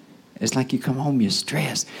 It's like you come home, you're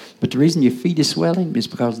stressed. But the reason your feet is swelling is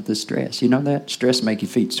because of the stress. You know that? Stress make your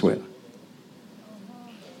feet swell.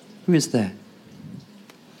 Who is that?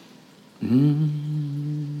 They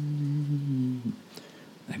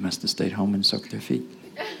must have stayed home and soaked their feet.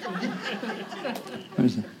 Who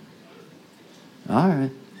is that? All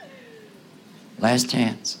right. Last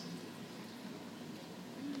chance.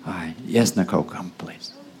 All right. Yes, Nicole, come,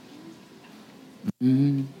 please.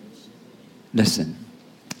 Listen,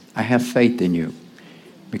 I have faith in you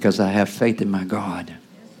because I have faith in my God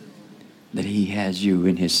that He has you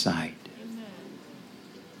in His sight.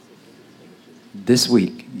 This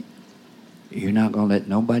week, you're not going to let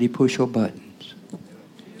nobody push your buttons.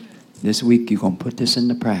 This week, you're going to put this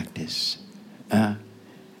into practice.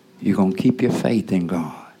 You're going to keep your faith in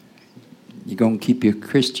God. You're going to keep your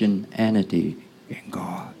Christianity in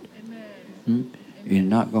God. You're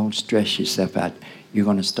not going to stress yourself out. You're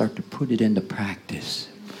going to start to put it into practice.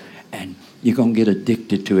 And you're going to get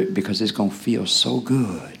addicted to it because it's going to feel so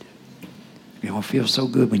good. You're going to feel so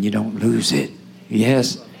good when you don't lose it.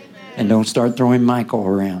 Yes? And don't start throwing Michael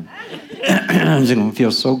around. It's going to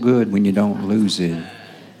feel so good when you don't lose it.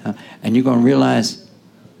 And you're going to realize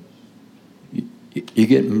you're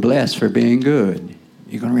getting blessed for being good.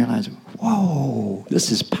 You're going to realize, whoa,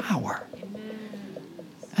 this is power.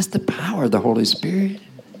 That's the power of the Holy Spirit.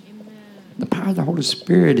 The power of the Holy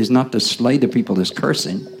Spirit is not to slay the people that's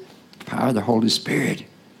cursing. The power of the Holy Spirit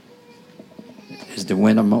is to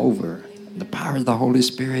win them over. The power of the Holy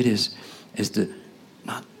Spirit is to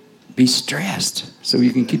not be stressed so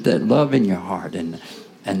you can keep that love in your heart and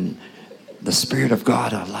the Spirit of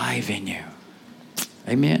God alive in you.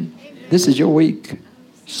 Amen. This is your week.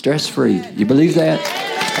 Stress-free. You believe that?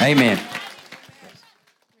 Amen.